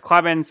 Whereas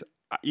Clemens,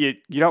 you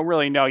don't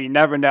really know. You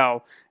never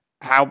know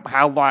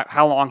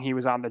how long he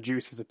was on the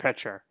juice as a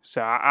pitcher.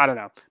 So I don't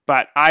know.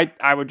 But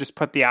I would just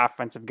put the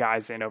offensive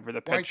guys in over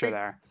the pitcher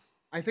there.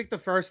 I think the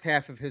first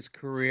half of his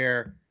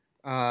career,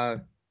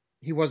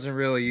 he wasn't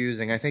really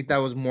using. I think that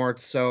was more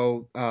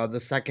so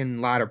the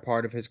latter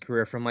part of his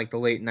career from like the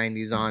late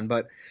 90s on.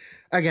 But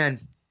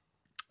again,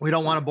 We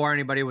don't want to bore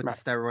anybody with Right.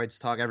 the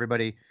steroids talk.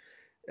 Everybody,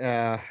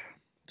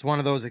 it's one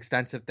of those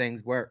extensive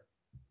things where,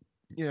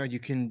 you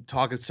can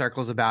talk in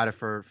circles about it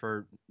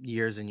for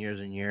years and years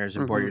and years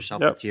and bore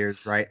yourself to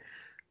tears, right?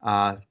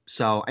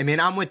 So, I mean,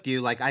 I'm with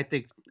you. Like, I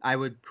think I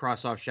would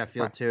cross off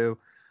Sheffield too.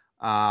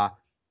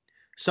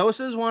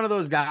 Sosa is one of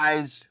those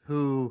guys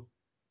who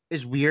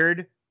is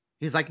weird.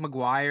 He's like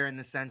McGuire in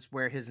the sense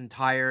where his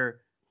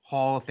entire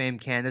Hall of Fame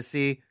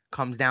candidacy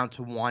comes down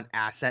to one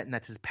asset, and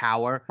that's his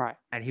power. Right.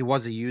 And he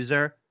was a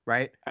user,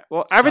 right?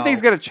 Well,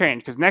 everything's going to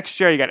change because next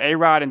year you got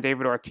A-Rod and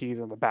David Ortiz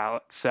on the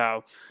ballot.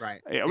 So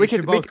right. We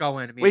should both go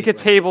in immediately. We could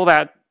table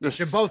that. They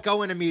should both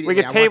go in immediately.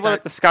 We could table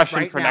that discussion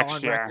right for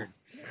next year.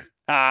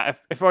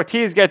 If If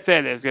Ortiz gets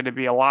in, there's going to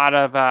be a lot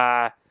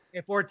of...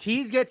 if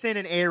Ortiz gets in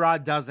and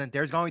A-Rod doesn't,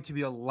 there's going to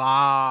be a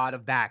lot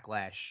of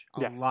backlash.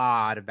 A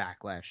lot of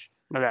backlash.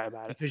 No doubt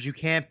about it. Because you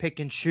can't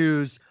pick and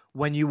choose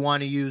when you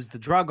want to use the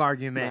drug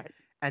argument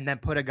and then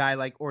put a guy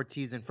like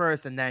Ortiz in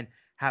first and then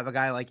have a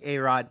guy like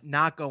A-Rod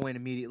not go in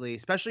immediately,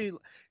 especially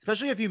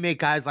if you make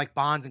guys like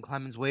Bonds and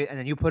Clemens wait and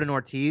then you put in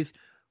Ortiz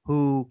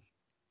who,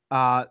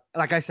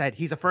 like I said,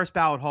 he's a first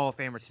ballot Hall of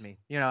Famer to me.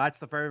 That's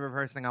the very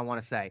first thing I want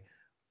to say.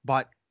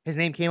 But his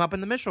name came up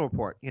in the Mitchell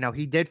report.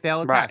 He did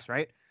fail a test,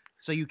 right?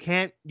 So you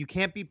can't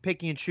be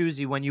picky and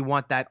choosy when you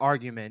want that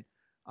argument,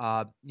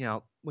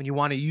 when you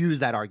want to use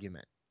that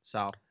argument.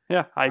 So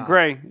yeah, I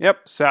agree. Yep.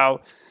 So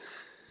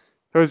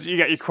you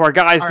got your core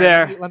guys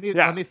there. Let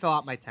me fill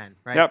out my 10.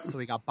 Right. Yep. So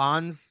we got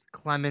Bonds,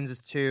 Clemens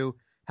is 2,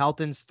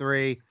 Helton's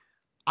 3.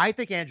 I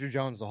think Andrew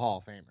Jones is a Hall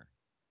of Famer.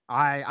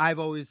 I've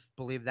always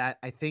believed that.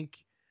 I think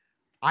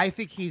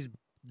he's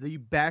the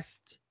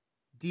best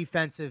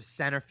defensive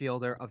center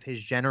fielder of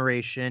his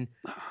generation.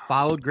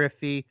 Followed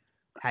Griffey,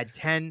 had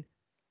 10.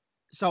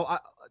 So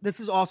this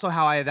is also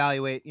how I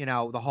evaluate,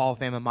 the Hall of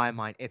Fame in my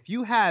mind. If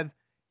you have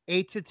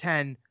 8 to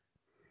 10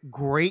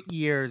 great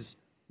years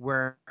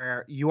where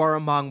you are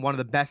among one of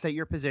the best at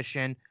your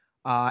position,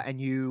 and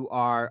you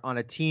are on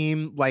a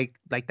team like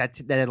that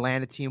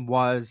Atlanta team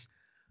was,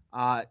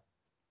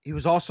 he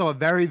was also a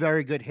very,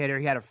 very good hitter.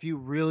 He had a few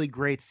really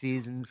great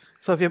seasons.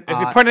 So if you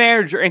put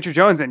Andrew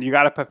Jones in, you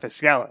got to put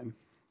Vizquel in.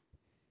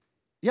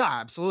 Yeah,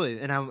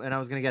 absolutely. And I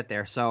was going to get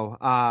there. So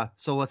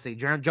let's see.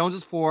 Jones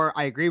is 4.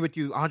 I agree with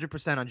you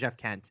 100% on Jeff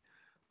Kent.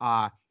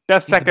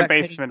 Best second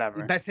baseman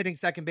ever. Best hitting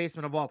second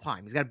baseman of all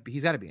time. He's got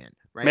to be in,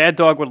 right? Mad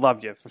Dog would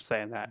love you for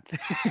saying that.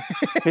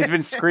 He's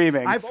been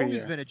screaming. I've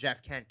always been a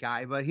Jeff Kent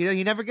guy, but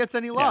he never gets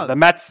any love. Yeah, the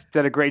Mets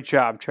did a great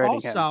job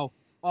trading him.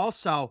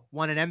 Also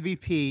won an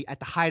MVP at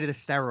the height of the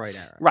steroid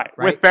era. Right.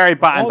 With Barry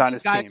Bonds on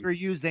his team. All these guys were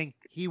using,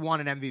 he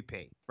won an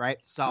MVP, right?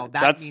 So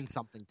that means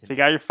something to me. So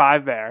you got your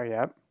 5 there,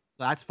 yep.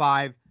 So that's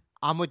 5.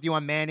 I'm with you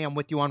on Manny. I'm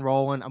with you on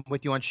Rowland. I'm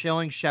with you on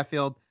Schilling,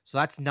 Sheffield. So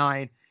that's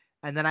 9.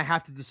 And then I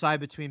have to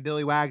decide between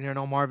Billy Wagner and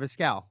Omar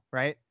Vizquel,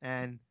 right?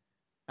 And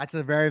that's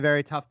a very,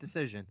 very tough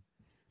decision.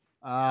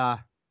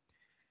 That's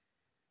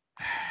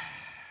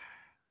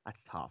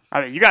tough.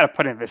 I mean, you got to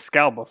put in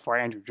Vizquel before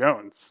Andrew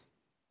Jones.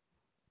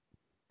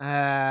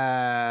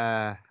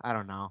 I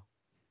don't know.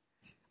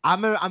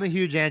 I'm a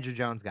huge Andrew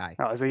Jones guy.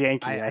 Oh, as a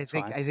Yankee, I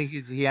think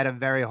he had a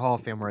very Hall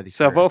of Fame worthy.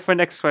 So career. vote for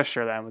Nick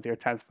Swisher then with your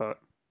 10th vote.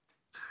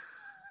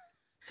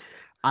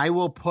 I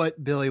will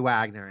put Billy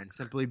Wagner in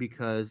simply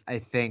because I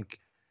think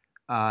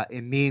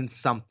it means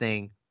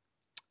something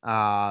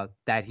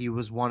that he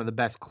was one of the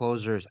best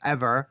closers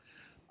ever,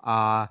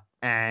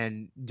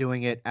 and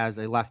doing it as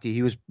a lefty.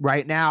 He was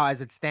right now,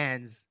 as it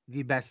stands,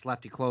 the best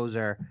lefty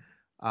closer,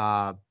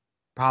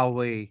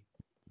 probably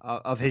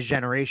of his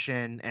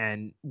generation,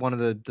 and one of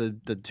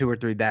the 2 or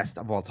 3 best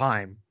of all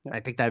time. Yeah. I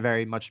think that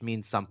very much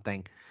means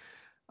something,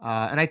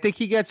 and I think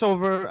he gets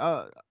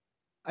overlooked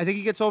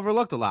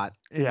a lot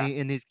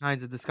in these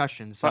kinds of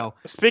discussions. So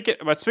speaking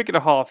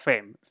of Hall of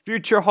Fame,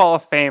 future Hall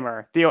of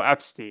Famer Theo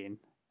Epstein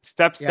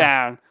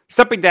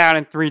stepping down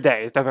in 3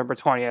 days, November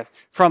 20th,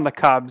 from the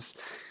Cubs,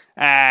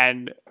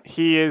 and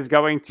he is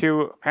going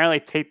to apparently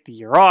take the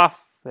year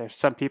off. There's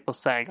some people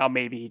saying, oh,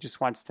 maybe he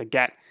just wants to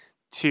get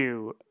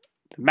to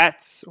the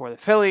Mets or the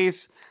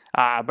Phillies,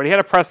 but he had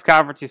a press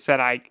conference. He said,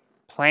 I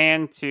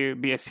plan to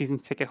be a season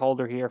ticket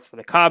holder here for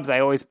the Cubs. I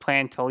always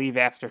plan to leave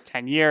after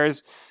 10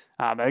 years.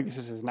 I think this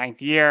was his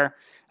 9th year.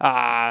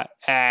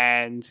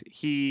 And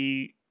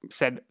he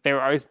said they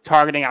were always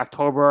targeting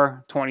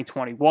October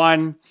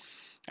 2021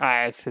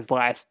 as his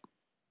last,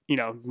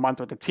 month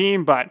with the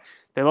team. But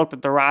they looked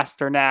at the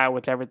roster now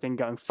with everything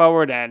going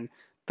forward, and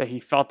that he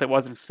felt it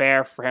wasn't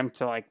fair for him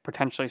to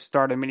potentially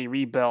start a mini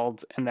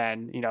rebuild and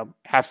then,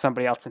 have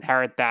somebody else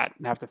inherit that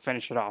and have to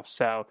finish it off.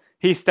 So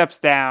he steps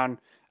down.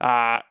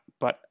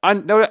 But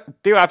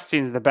Theo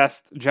Epstein is the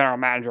best general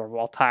manager of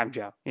all time,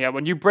 Joe.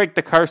 When you break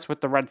the curse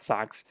with the Red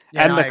Sox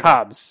and the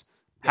Cubs,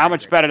 how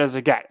much better does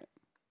it get?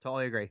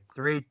 Totally agree.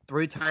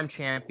 Three-time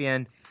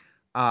champion.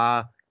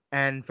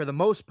 And for the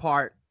most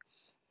part,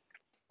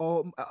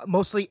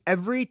 mostly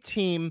every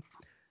team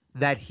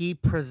that he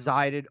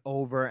presided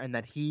over and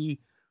that he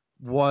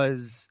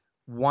was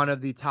one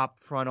of the top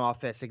front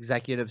office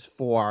executives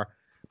for,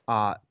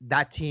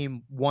 that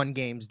team won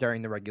games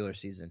during the regular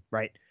season,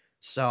 right?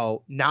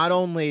 So not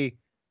only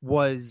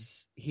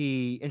was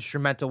he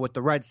instrumental with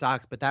the Red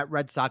Sox, but that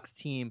Red Sox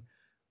team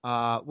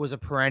was a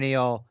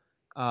perennial,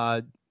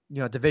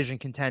 division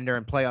contender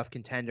and playoff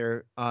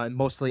contender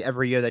mostly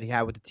every year that he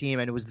had with the team,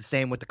 and it was the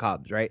same with the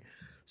Cubs, right?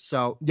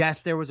 So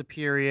yes, there was a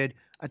period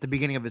at the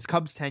beginning of his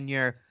Cubs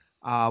tenure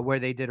where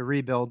they did a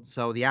rebuild.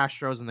 So the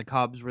Astros and the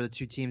Cubs were the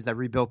two teams that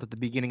rebuilt at the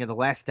beginning of the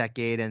last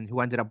decade and who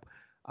ended up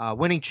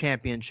winning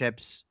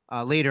championships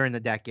later in the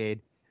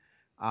decade.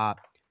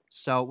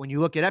 So when you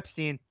look at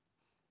Epstein,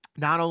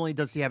 not only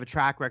does he have a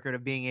track record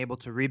of being able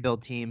to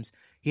rebuild teams,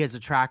 he has a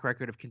track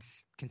record of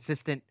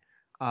consistent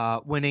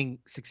winning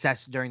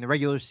success during the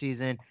regular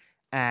season.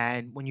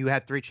 And when you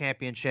have 3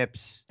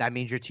 championships, that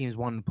means your team's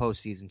won the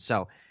postseason.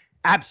 So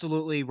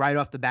absolutely, right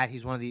off the bat,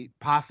 he's one of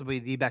possibly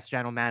the best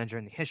general manager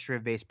in the history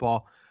of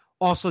baseball.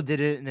 Also did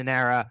it in an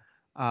era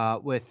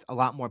with a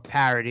lot more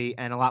parity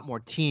and a lot more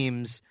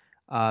teams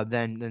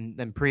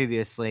than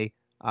previously.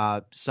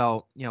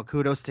 So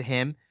kudos to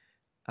him.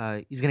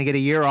 He's going to get a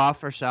year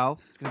off or so.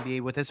 He's going to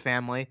be with his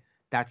family.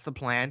 That's the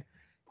plan.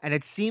 And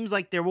it seems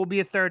like there will be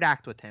a third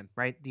act with him,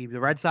 right? The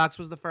Red Sox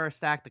was the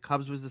first act. The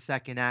Cubs was the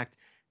second act.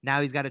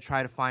 Now he's got to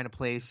try to find a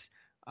place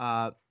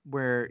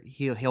where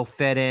he'll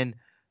fit in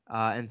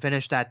and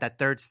finish that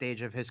third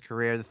stage of his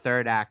career, the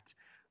third act.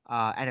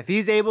 And if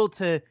he's able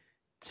to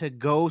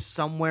go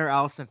somewhere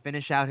else and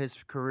finish out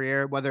his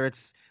career, whether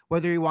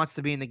he wants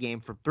to be in the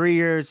game for 3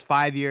 years,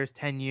 5 years,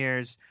 10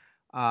 years.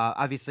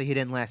 Obviously, he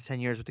didn't last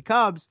 10 years with the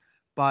Cubs.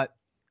 But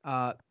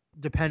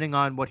depending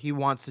on what he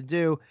wants to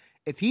do,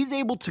 if he's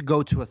able to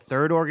go to a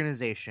third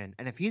organization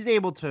and if he's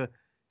able to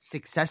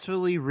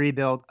successfully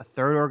rebuild a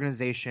third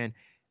organization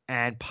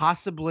and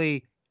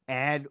possibly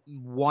add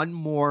one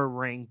more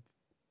ring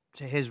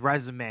to his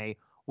resume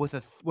with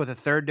a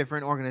third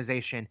different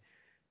organization,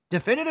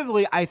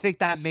 definitively, I think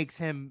that makes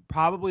him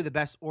probably the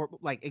best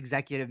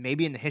executive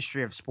maybe in the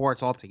history of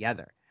sports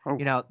altogether. Oh.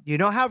 You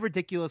know how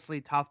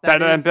ridiculously tough that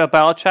better is? Than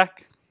Bill Belichick?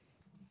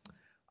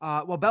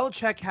 Well,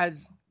 Belichick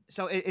has –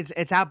 so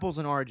it's apples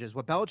and oranges.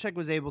 What Belichick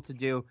was able to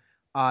do,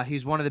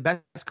 he's one of the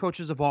best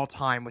coaches of all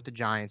time with the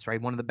Giants,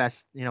 right? One of the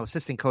best,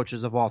 assistant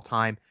coaches of all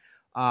time.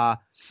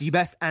 The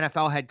best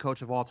NFL head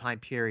coach of all time,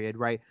 period,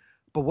 right?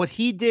 But what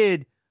he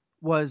did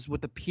was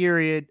with a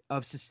period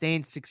of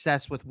sustained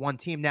success with one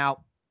team.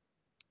 Now,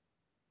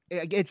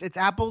 it's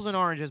apples and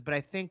oranges, but I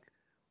think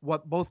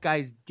what both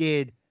guys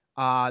did,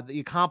 the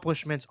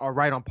accomplishments are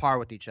right on par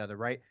with each other,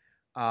 right?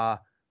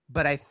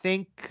 But I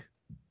think –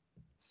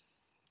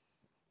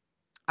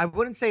 I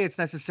wouldn't say it's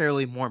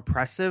necessarily more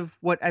impressive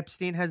what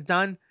Epstein has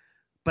done,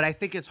 but I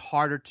think it's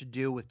harder to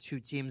do with two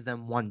teams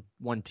than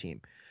one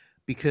team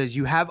because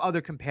you have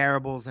other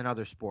comparables in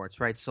other sports,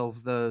 right? So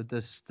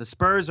the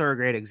Spurs are a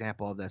great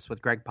example of this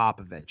with Greg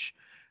Popovich.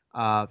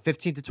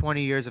 15 to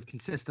 20 years of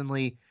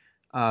consistently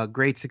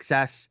great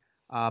success,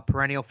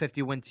 perennial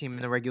 50-win team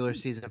in the regular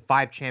season,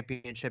 5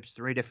 championships,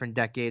 3 different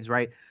decades,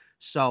 right?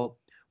 So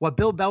what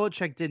Bill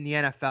Belichick did in the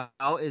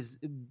NFL is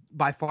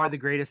by far the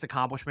greatest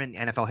accomplishment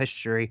in NFL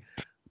history.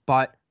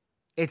 But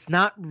it's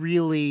not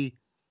really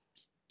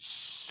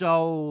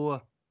so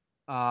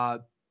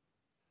there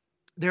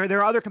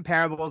are other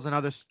comparables in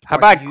other sports. How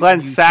about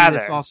Glenn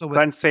Sather?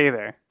 Glenn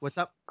Sather. What's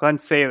up? Glenn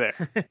Sather.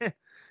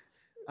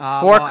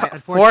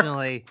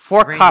 Unfortunately,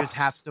 four Rangers cups.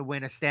 have to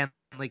win a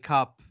Stanley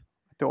Cup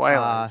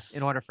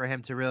in order for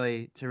him to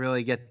really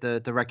get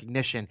the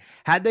recognition.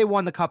 Had they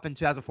won the Cup in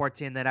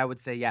 2014, then I would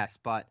say yes.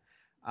 But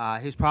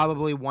he's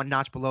probably one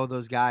notch below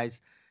those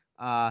guys.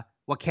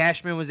 What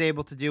Cashman was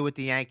able to do with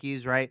the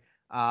Yankees, right?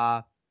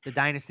 The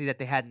dynasty that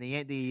they had in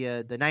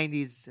the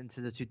 90s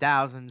into the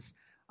 2000s,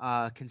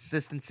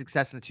 consistent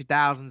success in the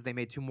 2000s. They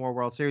made 2 more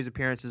World Series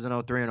appearances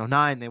in 03 and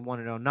 09. They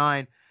won in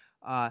 09.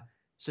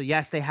 So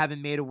yes, they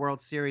haven't made a World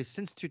Series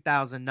since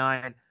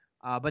 2009,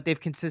 but they've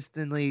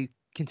consistently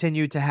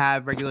continued to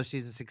have regular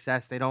season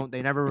success. They're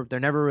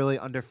never really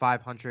under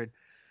 500.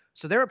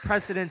 So there are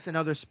precedents in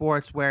other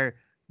sports where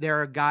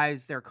there are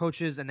guys, there are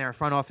coaches, and there are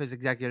front office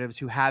executives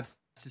who have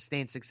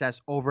sustained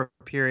success over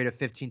a period of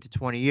 15 to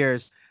 20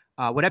 years.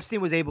 What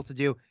Epstein was able to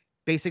do,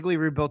 basically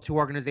rebuild 2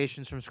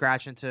 organizations from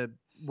scratch into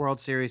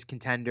World Series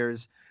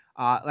contenders.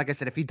 Like I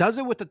said, if he does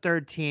it with the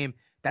third team,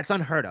 that's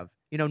unheard of.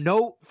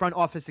 No front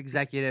office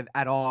executive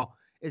at all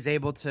is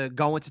able to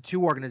go into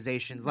 2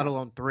 organizations, let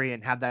alone 3,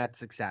 and have that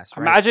success.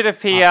 Right? Imagine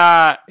if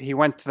he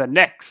went to the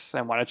Knicks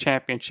and won a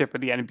championship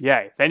with the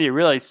NBA. Then you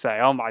really say,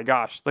 "Oh my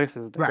gosh, this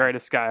is the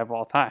greatest guy of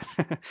all time."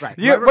 Right.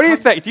 What do you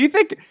think? Do you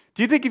think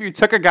if you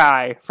took a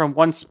guy from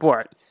one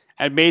sport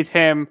and made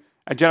him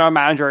a general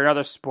manager in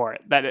another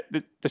sport, that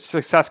the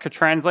success could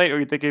translate, or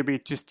you think it'd be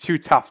just too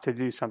tough to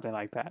do something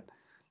like that?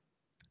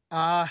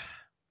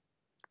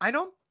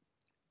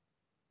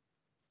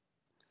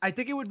 I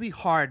think it would be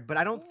hard, but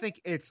I don't think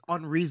it's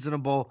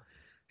unreasonable.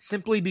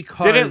 Simply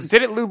because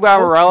didn't Lou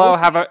Lamoriello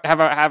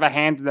have a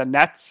hand in the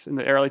Nets in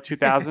the early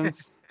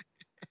 2000s?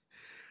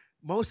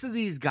 Most of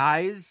these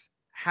guys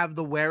have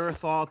the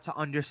wherewithal to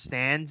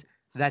understand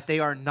that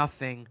they are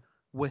nothing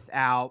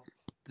without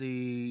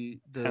the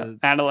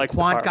analytics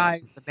quant department.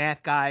 guys, the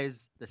math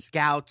guys, the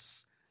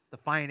scouts, the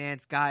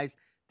finance guys.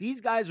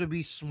 These guys would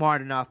be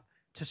smart enough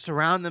to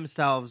surround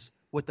themselves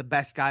with the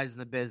best guys in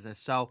the business.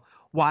 So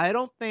while I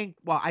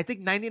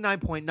think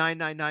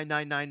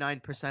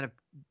 99.99999% of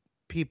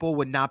people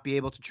would not be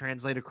able to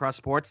translate across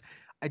sports,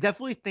 I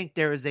definitely think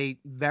there is a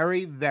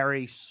very,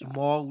 very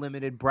small,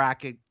 limited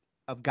bracket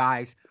of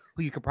guys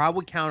who you could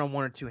probably count on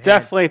one or two hands.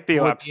 Definitely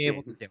Theo Epstein. Be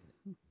able to do it.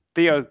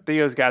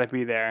 Theo's got to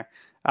be there.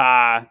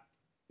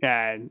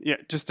 And yeah,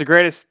 just the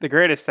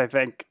greatest, I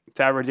think,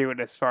 to ever do it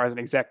as far as an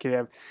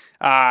executive.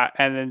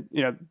 And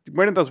then,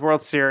 winning those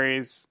World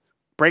Series,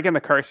 breaking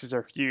the curses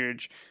are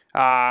huge.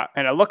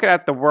 And looking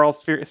at the World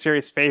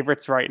Series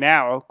favorites right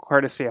now,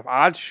 courtesy of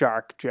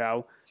OddsShark,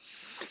 Joe,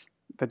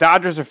 the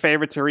Dodgers are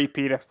favored to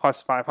repeat at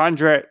plus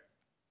 500.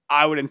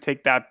 I wouldn't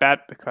take that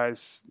bet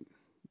because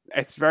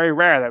it's very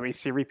rare that we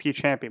see a repeat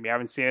champion. We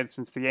haven't seen it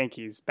since the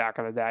Yankees back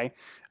in the day.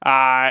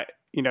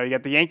 You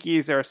got the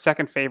Yankees are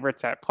second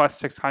favorites at plus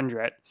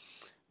 600.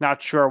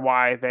 Not sure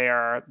why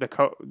they're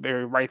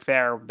right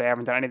there. They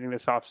haven't done anything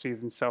this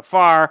offseason so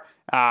far.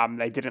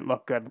 They didn't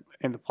look good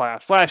in the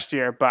playoffs last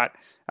year, but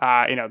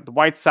the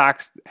White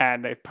Sox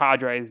and the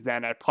Padres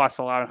then at plus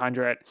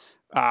 1100,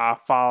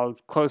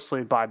 followed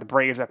closely by the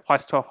Braves at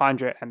plus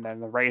 1200, and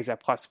then the Rays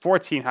at plus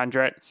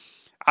 1400.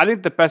 I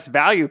think the best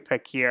value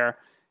pick here,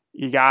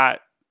 you got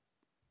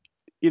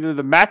either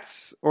the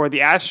Mets or the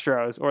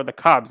Astros or the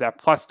Cubs at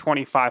plus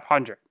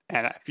 2,500.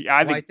 And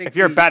if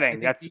you're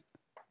betting, that's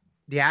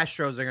the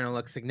Astros are going to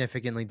look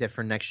significantly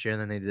different next year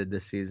than they did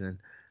this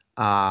season.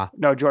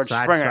 No, George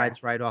Springer.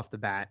 That's right off the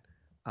bat.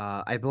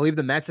 I believe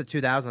the Mets at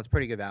 2,000. That's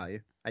pretty good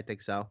value. I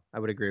think so. I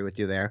would agree with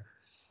you there.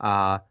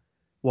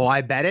 Will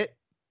I bet it?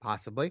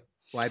 Possibly.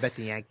 Will I bet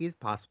the Yankees?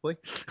 Possibly.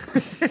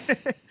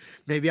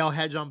 Maybe I'll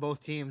hedge on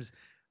both teams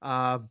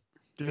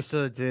just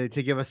to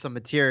give us some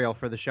material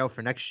for the show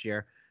for next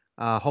year.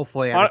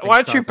 Hopefully,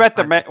 why don't you bet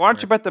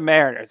the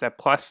Mariners at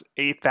plus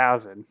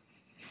 8,000?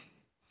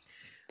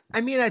 I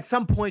mean, at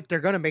some point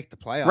they're going to make the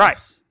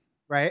playoffs,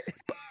 right?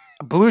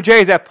 Blue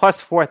Jays at plus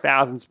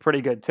 4,000 is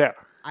pretty good too.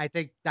 I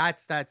think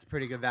that's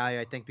pretty good value.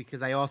 I think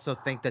because I also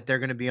think that they're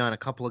going to be on a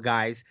couple of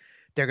guys.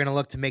 They're going to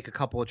look to make a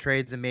couple of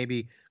trades and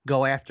maybe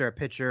go after a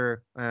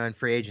pitcher in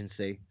free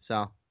agency.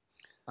 So,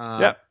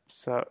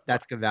 so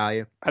that's good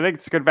value. I think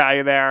it's good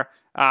value there.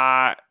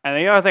 And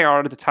the other thing I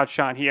wanted to touch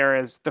on here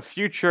is the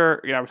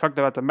future. We talked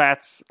about the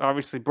Mets.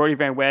 Obviously, Brodie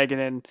Van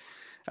Wagenen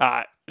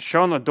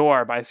shown the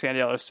door by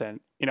Sandy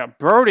Alderson.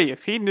 Brodie,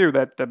 if he knew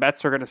that the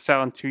Mets were going to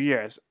sell in 2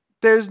 years,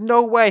 there's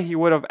no way he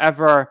would have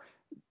ever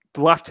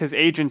left his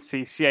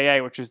agency,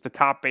 CAA, which is the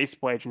top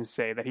baseball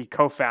agency that he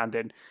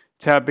co-founded,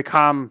 to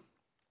become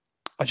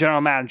a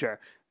general manager.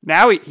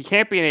 Now he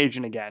can't be an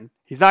agent again.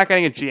 He's not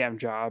getting a GM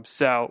job.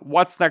 So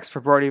what's next for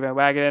Brodie Van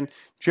Wagenen?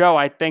 Joe,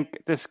 I think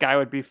this guy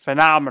would be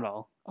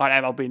phenomenal on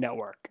MLB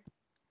Network.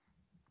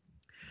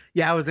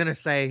 Yeah, I was going to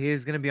say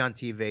he's going to be on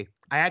TV.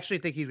 I actually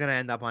think he's going to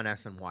end up on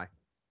SNY.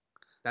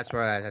 That's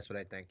what I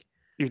think.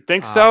 You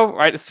think so?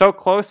 Right? So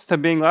close to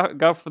being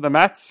go for the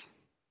Mets?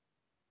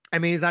 I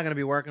mean, he's not going to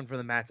be working for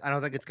the Mets. I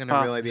don't think it's going to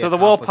really be. So the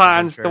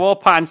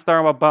Wilpons throw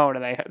him a bone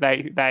and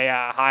they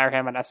hire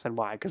him on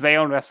SNY because they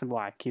own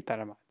SNY. Keep that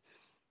in mind.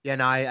 Yeah,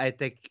 no, I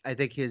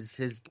think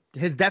his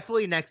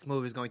definitely next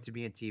move is going to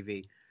be in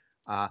TV.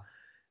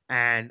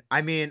 And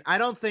I mean, I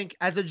don't think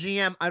as a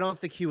GM, I don't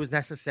think he was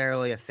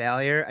necessarily a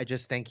failure. I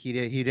just think we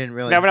didn't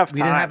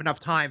have enough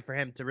time for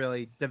him to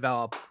really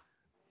develop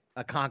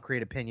a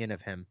concrete opinion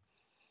of him.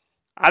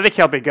 I think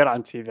he'll be good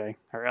on TV.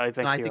 I really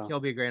think I think he'll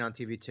be great on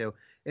TV too.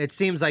 It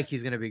seems like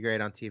he's going to be great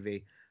on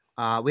TV.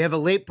 We have a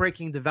late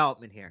breaking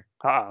development here.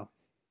 Uh-oh.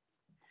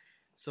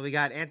 So we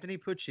got Anthony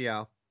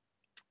Puccio,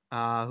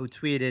 who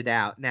tweeted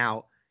out.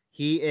 Now,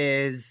 he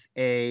is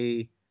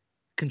a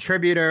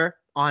contributor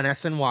on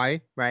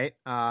SNY, right?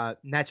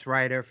 Nets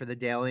writer for the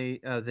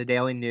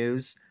Daily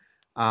News,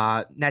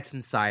 Nets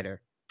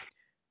Insider.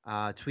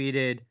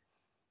 Tweeted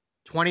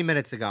 20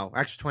 minutes ago,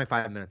 actually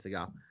 25 minutes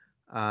ago.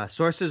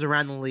 Sources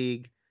around the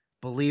league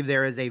believe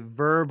there is a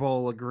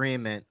verbal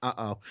agreement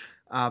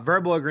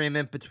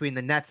between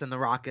the Nets and the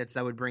Rockets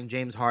that would bring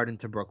James Harden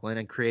to Brooklyn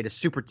and create a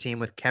super team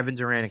with Kevin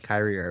Durant and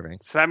Kyrie Irving.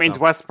 So that means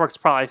Westbrook's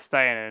probably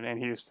staying in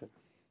Houston.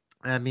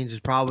 That means he's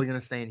probably going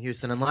to stay in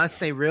Houston unless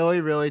they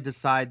really, really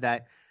decide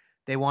that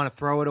they want to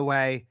throw it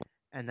away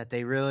and that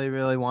they really,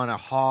 really want a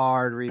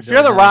hard rebuild. If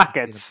you're the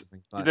Rockets,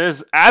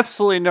 there's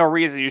absolutely no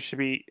reason you should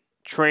be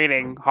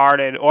trading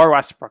Harden or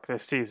Westbrook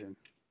this season.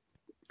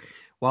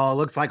 Well, it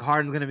looks like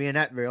Harden's going to be a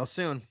Net real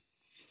soon.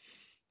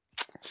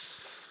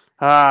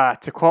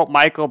 To quote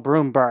Michael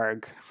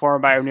Bloomberg, former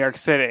mayor of New York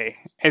City,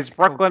 is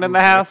Brooklyn in the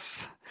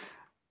house?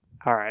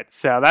 All right,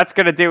 so that's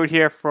going to do it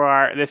here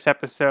for this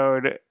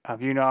episode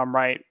of You Know I'm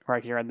Right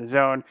here on The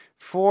Zone.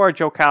 For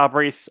Joe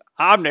Calabrese,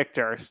 I'm Nick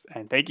Durst,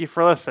 and thank you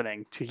for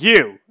listening to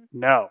You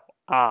Know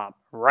I'm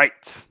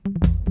Right.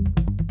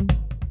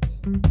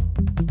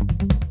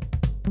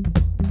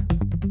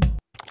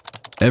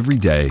 Every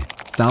day,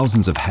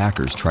 thousands of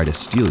hackers try to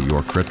steal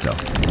your crypto.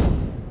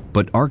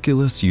 But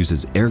Arculus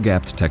uses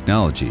air-gapped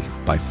technology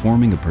by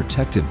forming a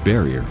protective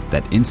barrier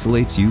that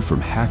insulates you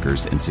from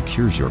hackers and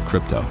secures your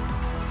crypto.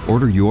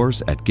 Order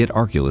yours at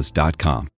getarculus.com.